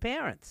wishes of the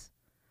parents.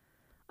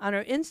 On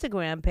her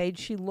Instagram page,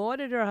 she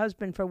lauded her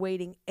husband for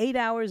waiting 8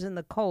 hours in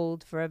the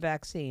cold for a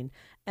vaccine.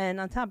 And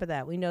on top of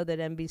that, we know that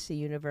NBC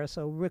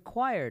Universal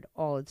required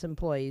all its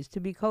employees to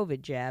be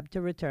COVID jabbed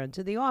to return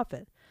to the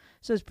office.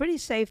 So it's pretty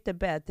safe to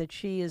bet that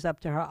she is up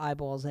to her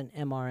eyeballs in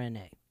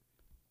mRNA.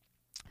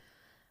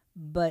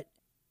 But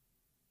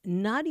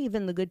not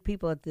even the good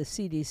people at the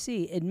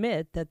CDC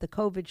admit that the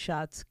COVID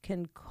shots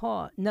can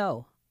cause...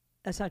 No,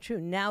 that's not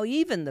true. Now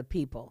even the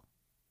people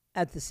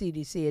at the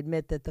CDC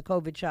admit that the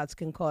COVID shots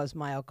can cause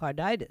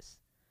myocarditis.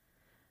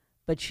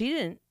 But she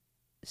didn't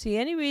see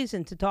any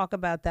reason to talk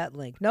about that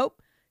link.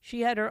 Nope.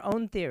 She had her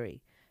own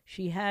theory.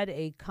 She had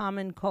a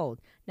common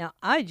cold. Now,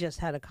 I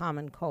just had a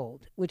common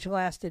cold, which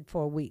lasted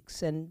 4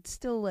 weeks, and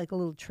still like a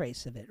little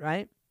trace of it,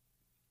 right?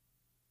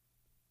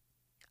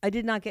 I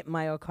did not get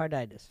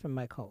myocarditis from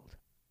my cold.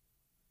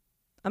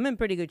 I'm in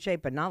pretty good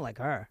shape, but not like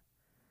her.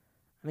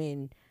 I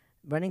mean,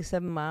 running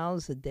 7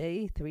 miles a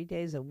day, 3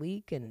 days a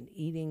week, and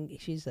eating,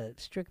 she's a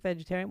strict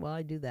vegetarian. Well,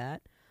 I do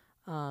that.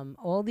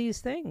 All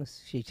these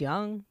things. She's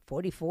young,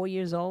 44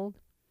 years old.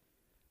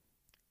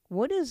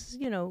 What is,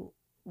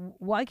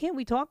 why can't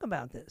we talk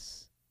about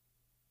this?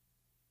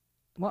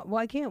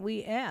 Why can't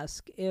we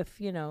ask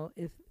if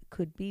it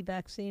could be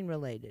vaccine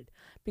related?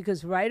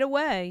 Because right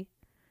away,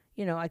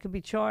 I could be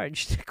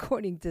charged,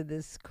 according to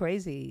this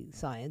crazy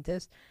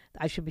scientist,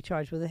 I should be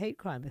charged with a hate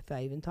crime if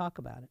I even talk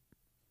about it.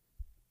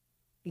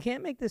 You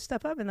can't make this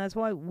stuff up, and that's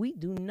why we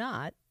don't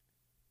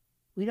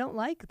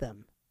like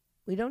them.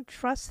 We don't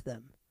trust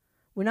them.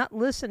 We're not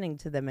listening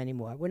to them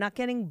anymore. We're not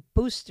getting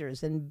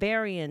boosters and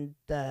variant,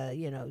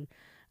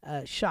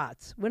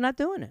 shots. We're not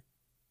doing it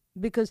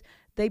because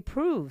they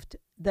proved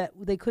that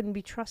they couldn't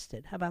be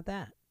trusted. How about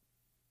that?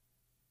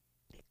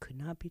 They could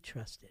not be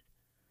trusted.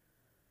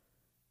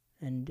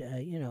 And,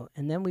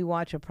 and then we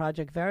watch a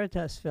Project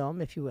Veritas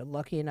film, if you were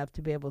lucky enough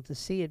to be able to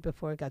see it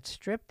before it got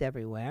stripped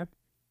everywhere,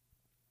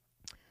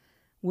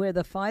 where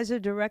the Pfizer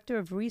Director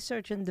of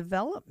Research and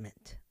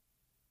Development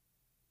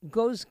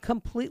goes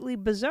completely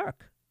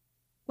berserk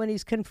when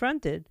he's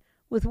confronted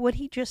with what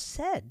he just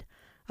said.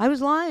 I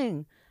was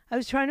lying. I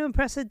was trying to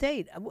impress a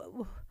date.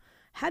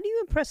 How do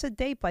you impress a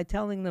date by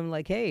telling them,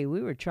 like, hey,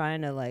 we were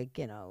trying to,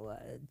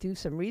 do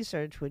some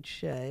research,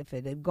 which, if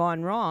it had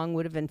gone wrong,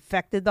 would have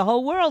infected the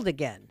whole world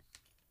again?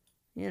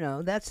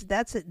 That's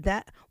it.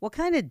 What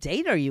kind of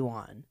date are you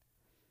on?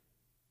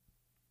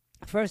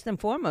 First and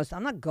foremost,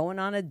 I'm not going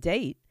on a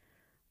date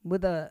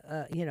with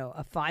a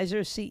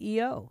Pfizer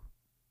CEO.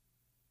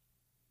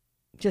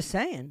 Just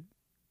saying.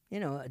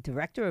 A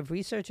director of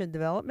research and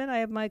development, I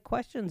have my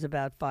questions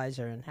about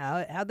Pfizer and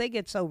how they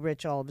get so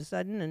rich all of a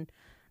sudden, and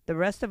the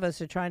rest of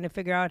us are trying to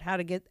figure out how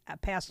to get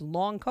past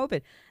long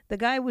COVID. The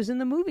guy was in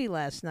the movie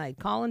last night,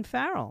 Colin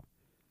Farrell.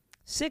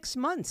 6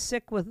 months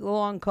sick with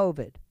long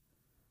COVID.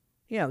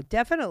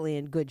 Definitely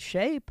in good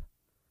shape.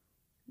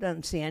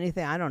 Doesn't see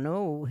anything. I don't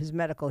know his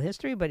medical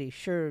history, but he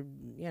sure,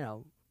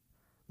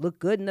 looked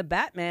good in the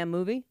Batman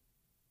movie.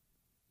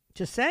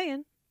 Just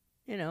saying,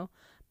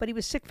 But he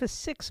was sick for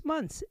 6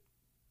 months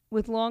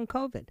with long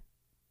COVID.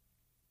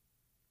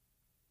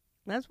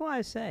 That's why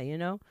I say,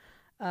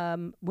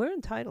 we're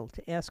entitled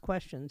to ask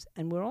questions,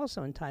 and we're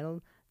also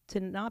entitled to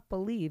not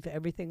believe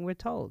everything we're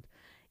told.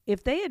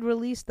 If they had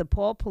released the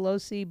Paul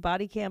Pelosi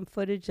body cam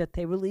footage that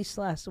they released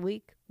last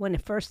week when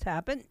it first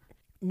happened,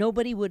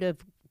 nobody would have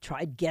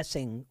tried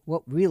guessing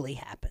what really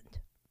happened,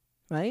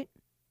 right?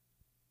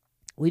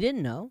 We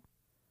didn't know.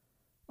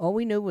 All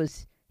we knew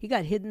was he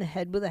got hit in the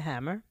head with a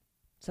hammer.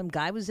 Some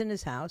guy was in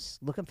his house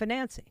looking for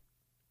Nancy.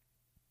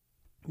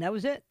 And that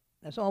was it.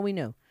 That's all we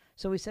knew.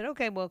 So we said,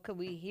 okay, well, could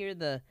we hear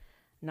the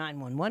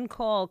 911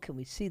 call? Can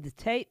we see the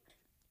tape?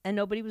 And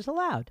nobody was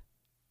allowed.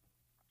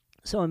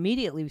 So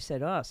immediately we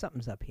said, oh,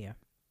 something's up here.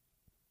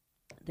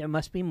 There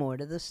must be more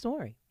to the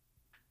story.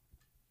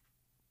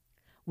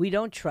 We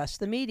don't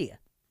trust the media.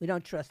 We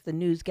don't trust the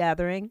news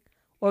gathering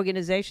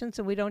organizations,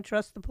 and we don't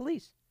trust the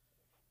police.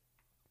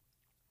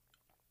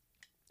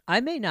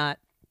 I may not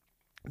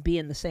be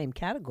in the same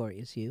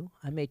category as you.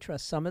 I may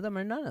trust some of them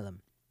or none of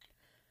them.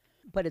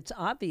 But it's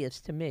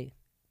obvious to me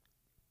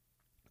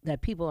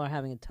that people are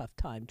having a tough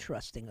time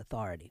trusting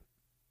authority.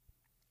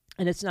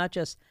 And it's not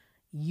just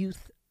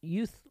youth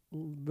youth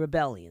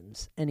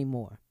rebellions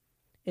anymore.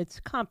 It's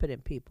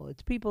competent people.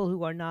 It's people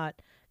who are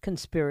not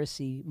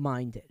conspiracy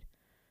minded.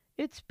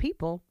 It's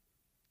people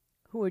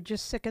who are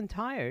just sick and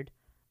tired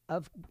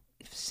of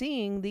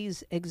seeing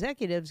these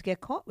executives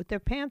get caught with their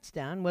pants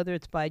down, whether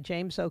it's by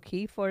James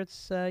O'Keefe or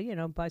it's,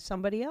 by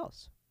somebody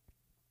else.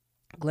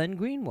 Glenn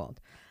Greenwald.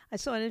 I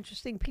saw an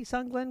interesting piece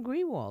on Glenn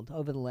Greenwald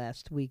over the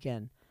last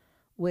weekend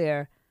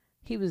where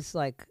he was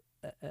like,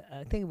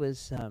 I think it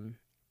was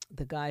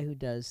the guy who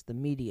does the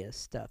media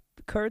stuff,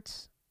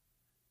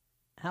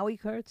 Howie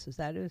Kurtz, is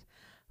that it?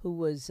 Who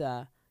was,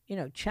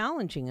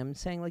 challenging him,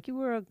 saying, like, you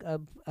were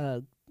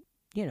a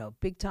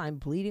big-time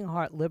bleeding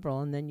heart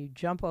liberal, and then you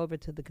jump over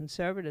to the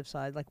conservative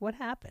side. Like, what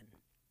happened?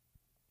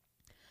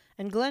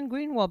 And Glenn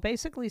Greenwald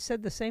basically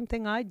said the same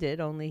thing I did,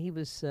 only he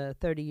was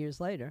 30 years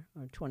later,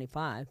 or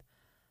 25.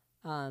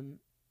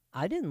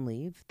 I didn't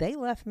leave. They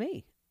left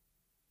me.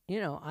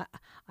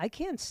 I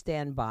can't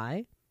stand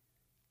by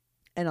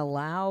and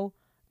allow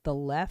the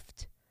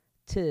left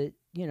to,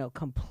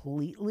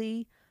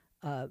 completely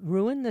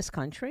ruin this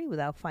country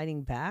without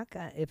fighting back.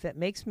 If it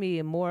makes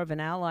me more of an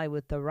ally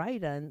with the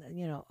right, and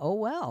oh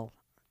well,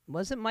 it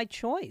wasn't my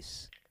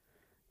choice.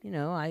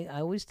 I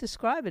always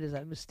describe it as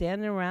I was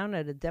standing around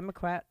at a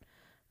Democrat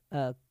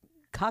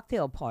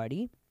cocktail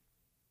party,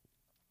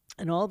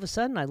 and all of a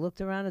sudden I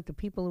looked around at the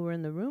people who were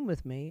in the room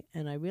with me,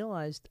 and I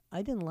realized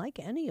I didn't like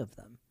any of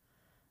them.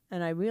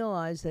 And I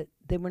realized that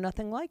they were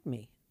nothing like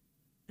me,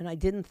 and I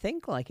didn't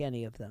think like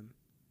any of them.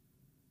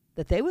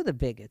 That they were the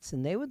bigots,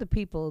 and they were the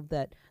people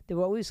that they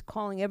were always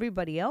calling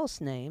everybody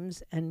else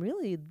names, and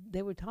really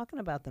they were talking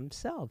about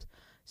themselves.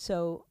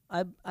 So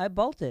I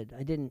bolted.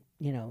 I didn't,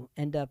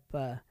 end up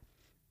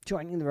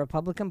joining the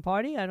Republican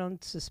Party. I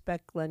don't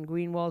suspect Glenn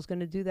Greenwald's going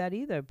to do that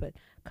either. But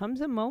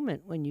comes a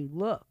moment when you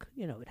look,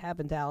 it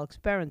happened to Alex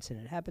Berenson.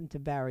 It happened to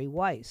Barry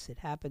Weiss. It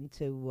happened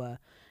to,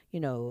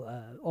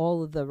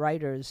 all of the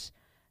writers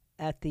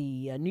at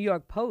the New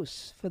York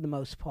Post, for the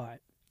most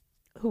part,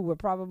 who were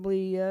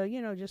probably,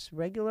 just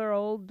regular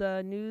old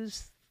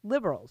news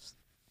liberals,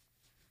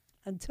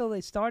 until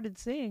they started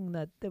seeing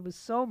that there was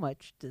so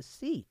much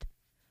deceit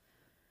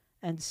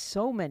and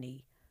so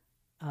many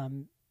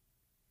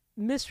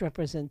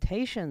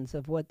misrepresentations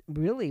of what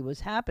really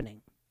was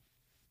happening.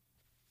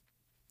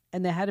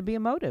 And there had to be a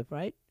motive,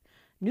 right?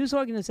 News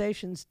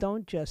organizations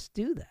don't just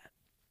do that.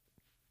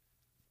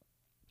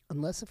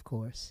 Unless, of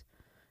course,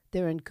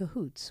 they're in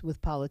cahoots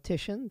with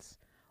politicians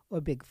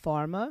or big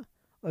pharma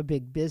or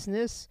big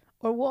business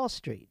or Wall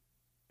Street.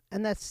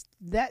 And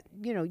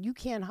you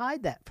can't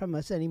hide that from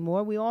us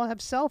anymore. We all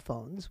have cell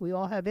phones. We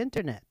all have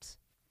internets.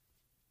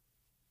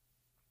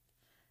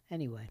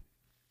 Anyway,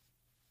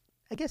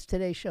 I guess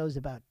today's show is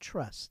about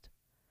trust.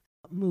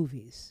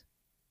 Movies,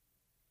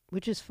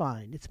 which is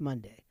fine. It's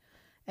Monday.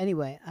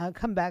 Anyway, I'll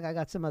come back. I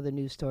got some other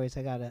news stories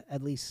I got to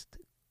at least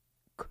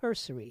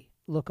cursory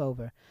look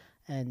over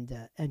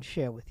and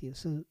share with you.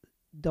 So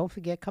don't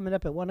forget, coming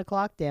up at 1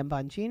 o'clock, Dan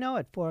Bongino.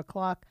 At 4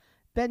 o'clock,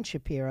 Ben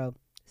Shapiro.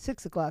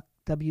 6 o'clock,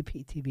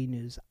 WPTV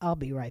News. I'll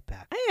be right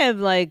back. I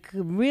have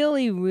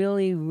really,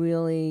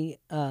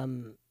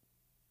 I'm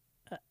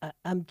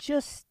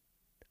just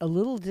a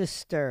little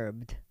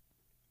disturbed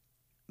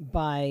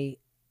by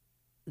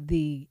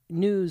the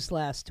news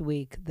last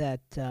week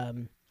that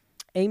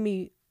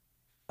Amy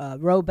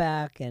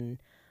Robach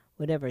and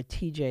whatever,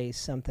 TJ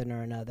something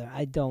or another.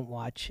 I don't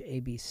watch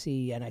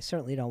ABC, and I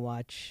certainly don't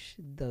watch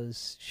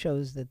those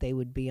shows that they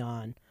would be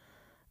on.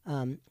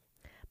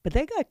 But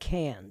they got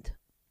canned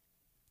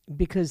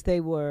because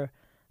they were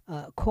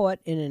caught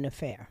in an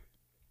affair.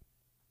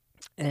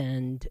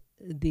 And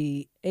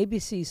the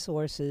ABC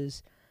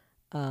sources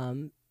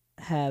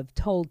have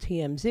told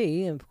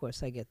TMZ, and of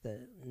course I get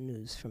the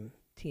news from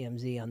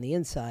TMZ on the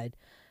inside,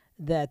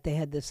 that they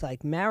had this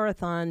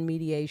marathon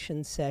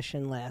mediation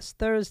session last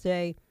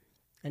Thursday,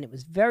 and it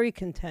was very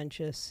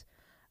contentious.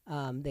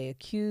 They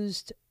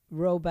accused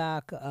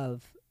Robach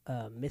of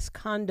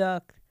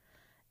misconduct,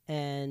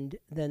 and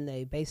then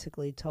they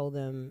basically told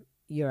them,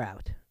 you're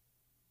out.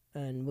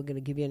 And we're going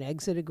to give you an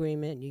exit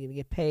agreement, you're going to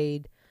get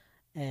paid,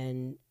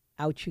 and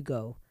out you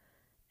go.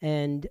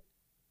 And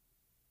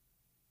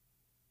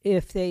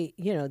if they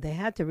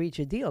had to reach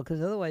a deal,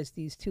 because otherwise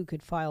these two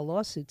could file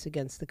lawsuits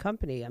against the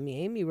company. I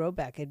mean, Amy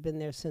Robach had been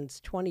there since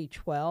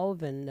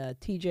 2012, and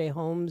TJ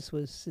Holmes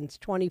was since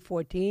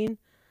 2014.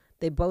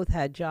 They both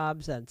had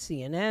jobs on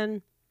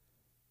CNN,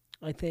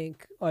 I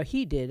think, or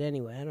he did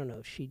anyway. I don't know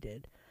if she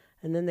did.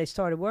 And then they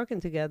started working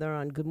together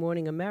on Good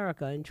Morning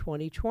America in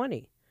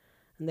 2020.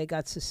 And they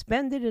got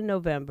suspended in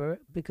November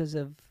because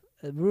of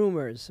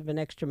rumors of an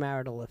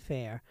extramarital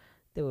affair.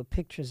 There were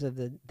pictures of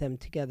them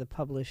together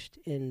published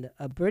in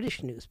a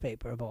British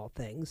newspaper, of all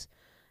things.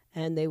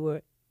 And they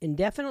were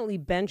indefinitely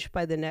benched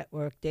by the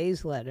network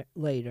days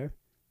later.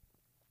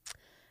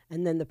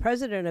 And then the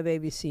president of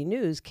ABC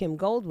News, Kim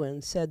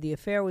Goldwyn, said the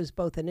affair was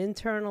both an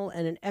internal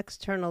and an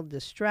external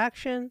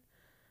distraction.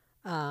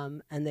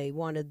 And they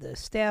wanted the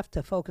staff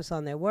to focus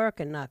on their work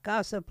and not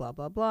gossip, blah,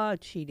 blah, blah,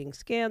 cheating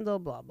scandal,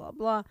 blah, blah,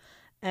 blah.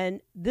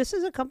 And this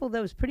is a couple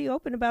that was pretty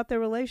open about their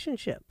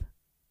relationship.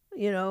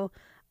 You know,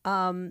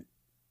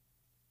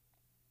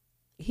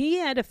 he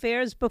had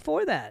affairs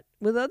before that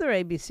with other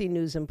ABC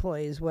News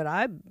employees, what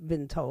I've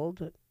been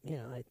told.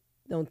 I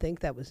don't think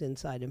that was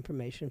inside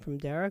information from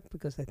Derek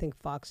because I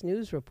think Fox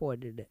News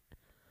reported it.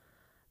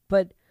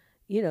 But,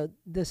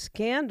 the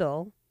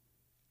scandal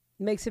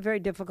makes it very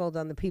difficult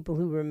on the people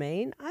who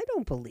remain. I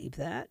don't believe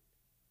that.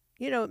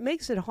 It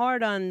makes it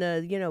hard on,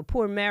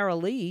 poor Mara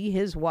Lee,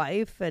 his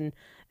wife, and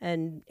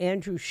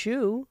Andrew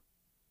Shue,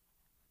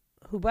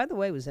 who, by the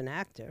way, was an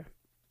actor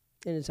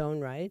in his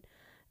own right.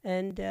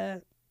 And,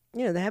 they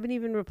haven't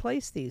even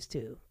replaced these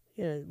two.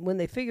 When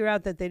they figure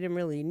out that they didn't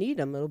really need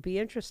them, it'll be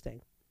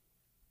interesting.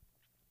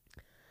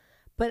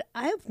 But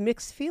I have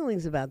mixed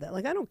feelings about that.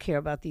 Like, I don't care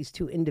about these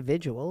two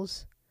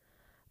individuals.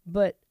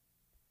 But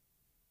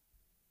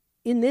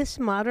in this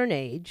modern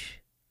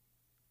age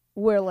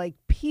where, like,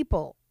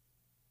 people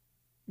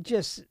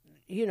just,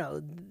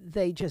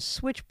 they just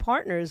switch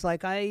partners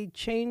like I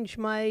change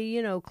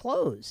my,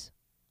 clothes.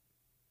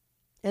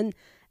 And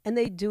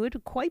they do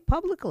it quite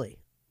publicly.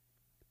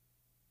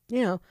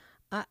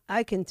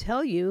 I can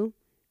tell you,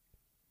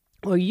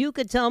 or you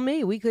could tell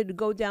me, we could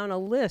go down a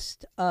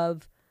list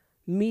of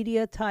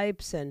media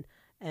types and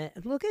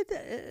look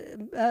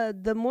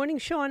at the morning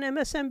show on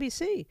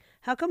MSNBC.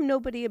 How come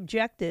nobody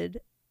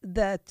objected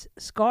that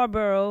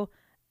Scarborough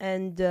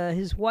and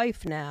his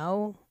wife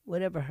now,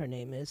 whatever her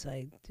name is,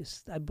 I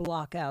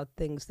block out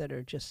things that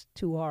are just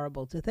too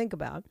horrible to think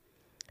about,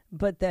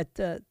 but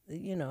that,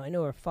 I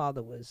know her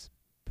father was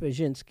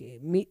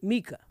Brzezinski,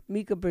 Mika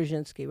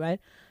Brzezinski, right?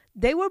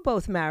 They were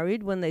both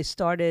married when they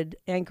started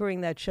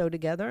anchoring that show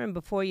together, and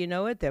before you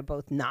know it, they're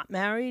both not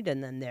married,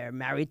 and then they're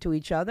married to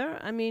each other.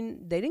 I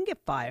mean, they didn't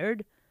get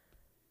fired.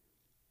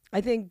 I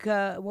think,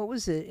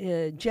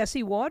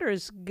 Jesse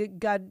Waters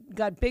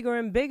got bigger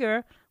and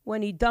bigger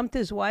when he dumped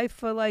his wife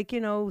for,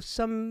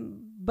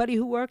 somebody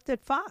who worked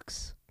at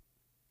Fox.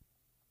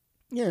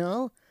 He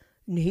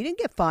didn't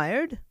get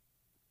fired.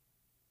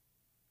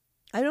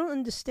 I don't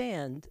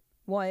understand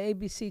why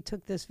ABC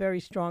took this very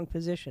strong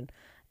position.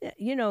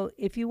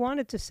 If you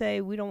wanted to say,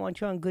 we don't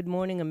want you on Good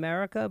Morning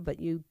America, but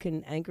you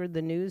can anchor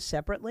the news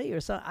separately or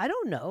something, I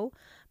don't know.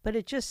 But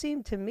it just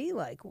seemed to me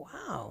like,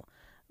 wow,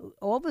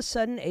 all of a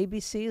sudden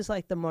ABC is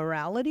like the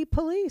morality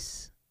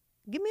police.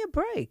 Give me a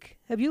break.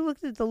 Have you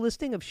looked at the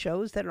listing of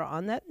shows that are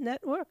on that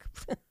network?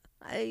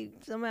 I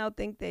somehow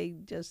think they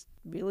just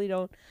really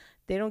don't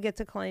get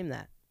to claim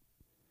that.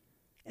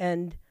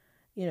 And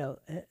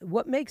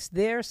what makes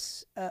their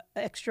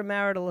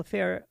extramarital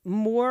affair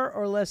more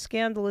or less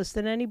scandalous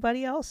than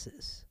anybody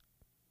else's?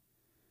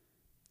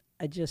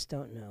 I just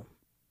don't know.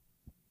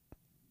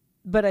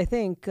 But I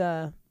think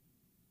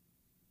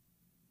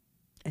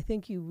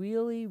you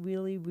really,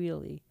 really,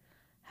 really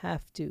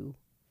have to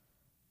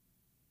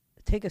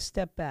take a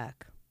step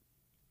back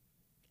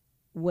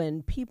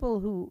when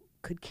people who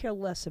could care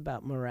less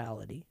about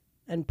morality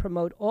and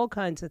promote all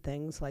kinds of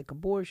things like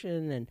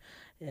abortion and,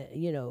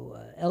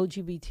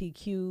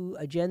 LGBTQ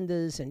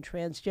agendas and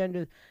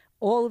transgender,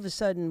 all of a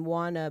sudden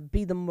want to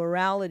be the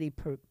morality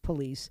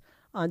police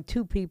on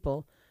two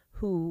people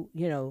who,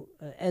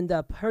 end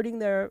up hurting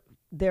their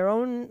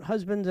own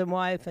husbands and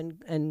wife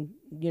and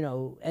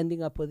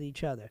ending up with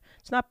each other.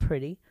 It's not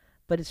pretty,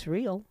 but it's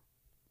real.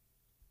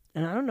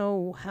 And I don't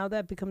know how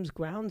that becomes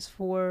grounds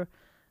for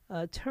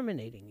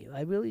terminating you.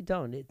 I really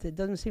don't. It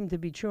doesn't seem to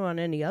be true on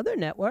any other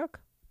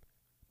network.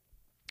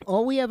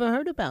 All we ever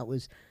heard about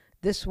was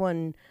this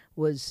one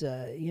was,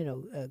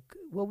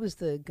 what was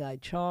the guy,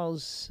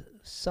 Charles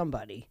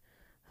somebody,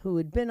 who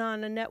had been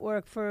on a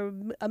network for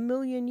a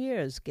million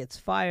years, gets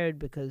fired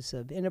because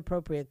of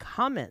inappropriate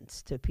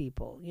comments to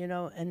people,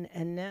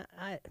 and now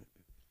I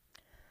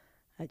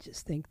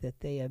just think that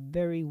they are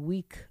very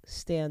weak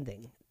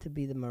standing to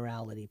be the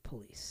morality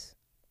police.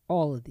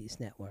 All of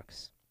these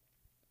networks.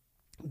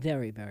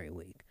 Very, very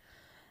weak.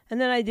 And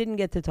then I didn't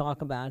get to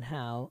talk about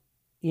how,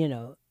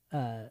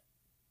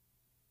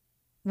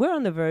 we're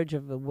on the verge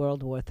of a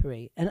World War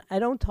III. And I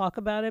don't talk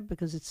about it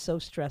because it's so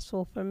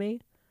stressful for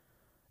me.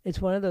 It's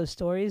one of those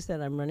stories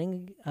that I'm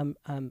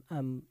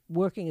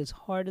working as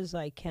hard as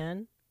I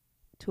can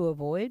to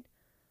avoid.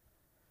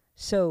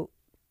 So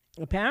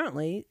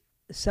apparently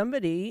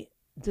somebody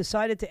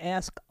decided to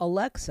ask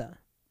Alexa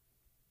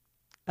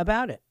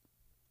about it.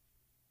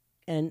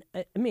 And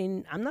I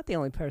mean, I'm not the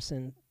only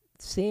person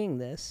seeing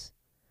this.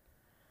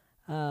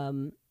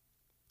 A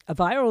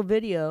viral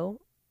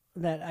video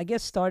that I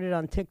guess started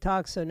on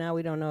TikTok, so now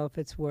we don't know if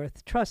it's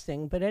worth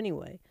trusting. But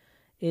anyway,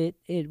 it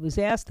was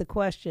asked the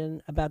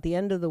question about the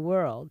end of the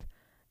world,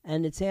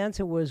 and its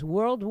answer was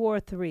World War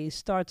III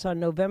starts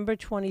on November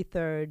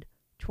 23rd,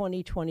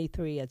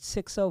 2023 at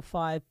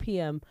 6:05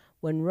 p.m.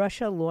 when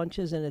Russia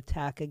launches an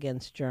attack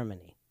against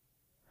Germany.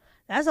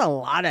 That's a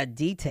lot of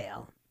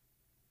detail.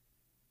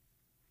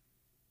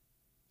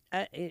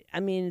 I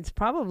mean, it's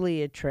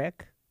probably a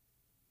trick.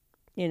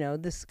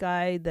 This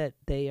guy that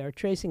they are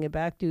tracing it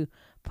back to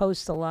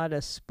posts a lot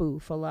of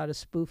spoof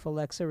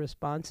Alexa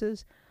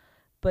responses.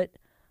 But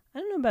I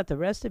don't know about the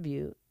rest of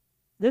you.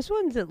 This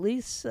one's at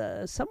least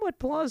somewhat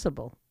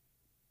plausible.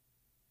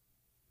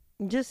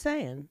 I'm just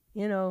saying,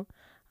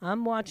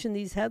 I'm watching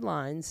these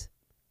headlines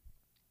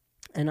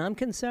and I'm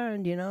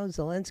concerned,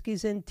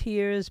 Zelensky's in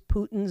tears.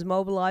 Putin's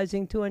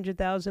mobilizing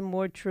 200,000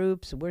 more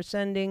troops. We're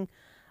sending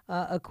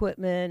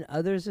equipment.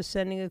 Others are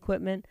sending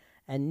equipment.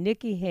 And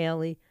Nikki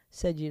Haley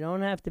said you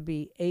don't have to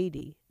be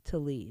 80 to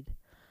lead.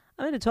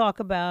 I'm going to talk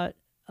about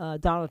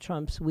Donald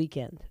Trump's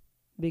weekend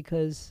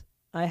because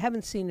I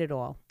haven't seen it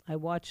all. I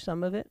watched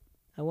some of it.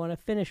 I want to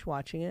finish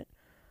watching it.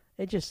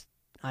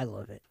 I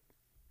love it.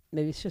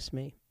 Maybe it's just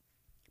me.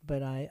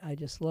 But I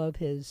just love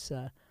his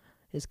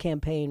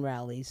campaign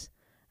rallies.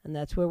 And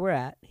that's where we're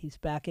at. He's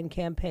back in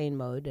campaign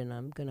mode, and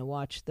I'm going to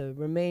watch the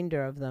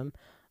remainder of them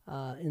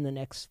in the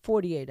next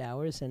 48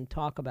 hours and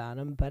talk about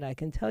them. But I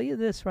can tell you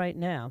this right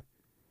now.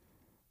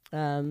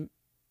 I'm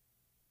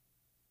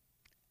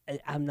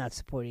not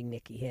supporting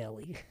Nikki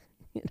Haley,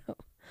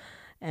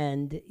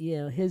 And,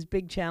 his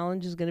big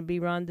challenge is going to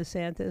be Ron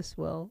DeSantis.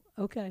 Well,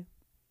 okay.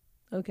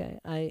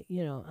 I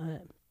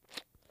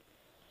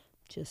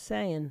just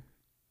saying,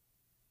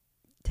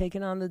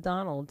 taking on the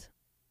Donald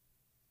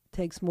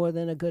takes more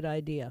than a good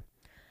idea.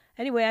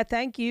 Anyway, I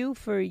thank you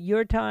for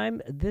your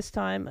time this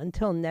time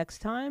until next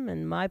time.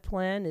 And my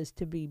plan is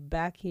to be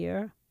back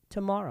here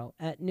tomorrow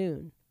at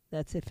noon.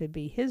 That's if it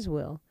be his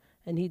will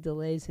and he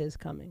delays his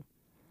coming.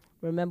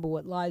 Remember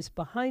what lies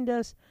behind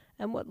us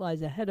and what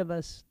lies ahead of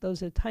us.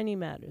 Those are tiny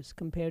matters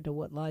compared to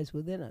what lies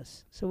within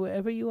us. So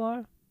wherever you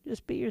are,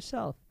 just be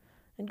yourself.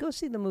 And go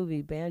see the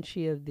movie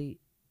Banshee of the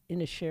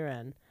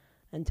Inisherin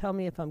and tell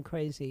me if I'm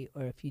crazy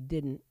or if you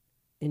didn't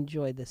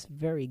enjoy this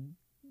very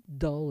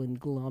dull and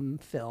glum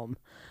film.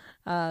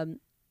 God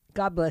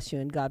bless you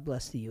and God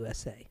bless the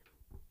USA.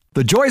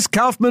 The Joyce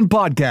Kaufman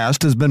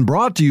Podcast has been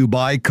brought to you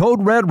by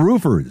Code Red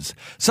Roofers,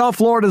 South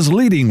Florida's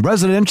leading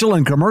residential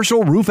and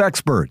commercial roof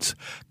experts.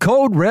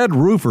 Code Red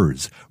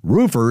Roofers,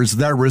 roofers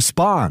that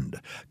respond.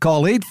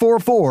 Call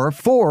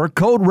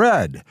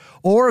 844-4-CODE-RED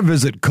or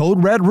visit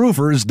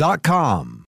CodeRedRoofers.com.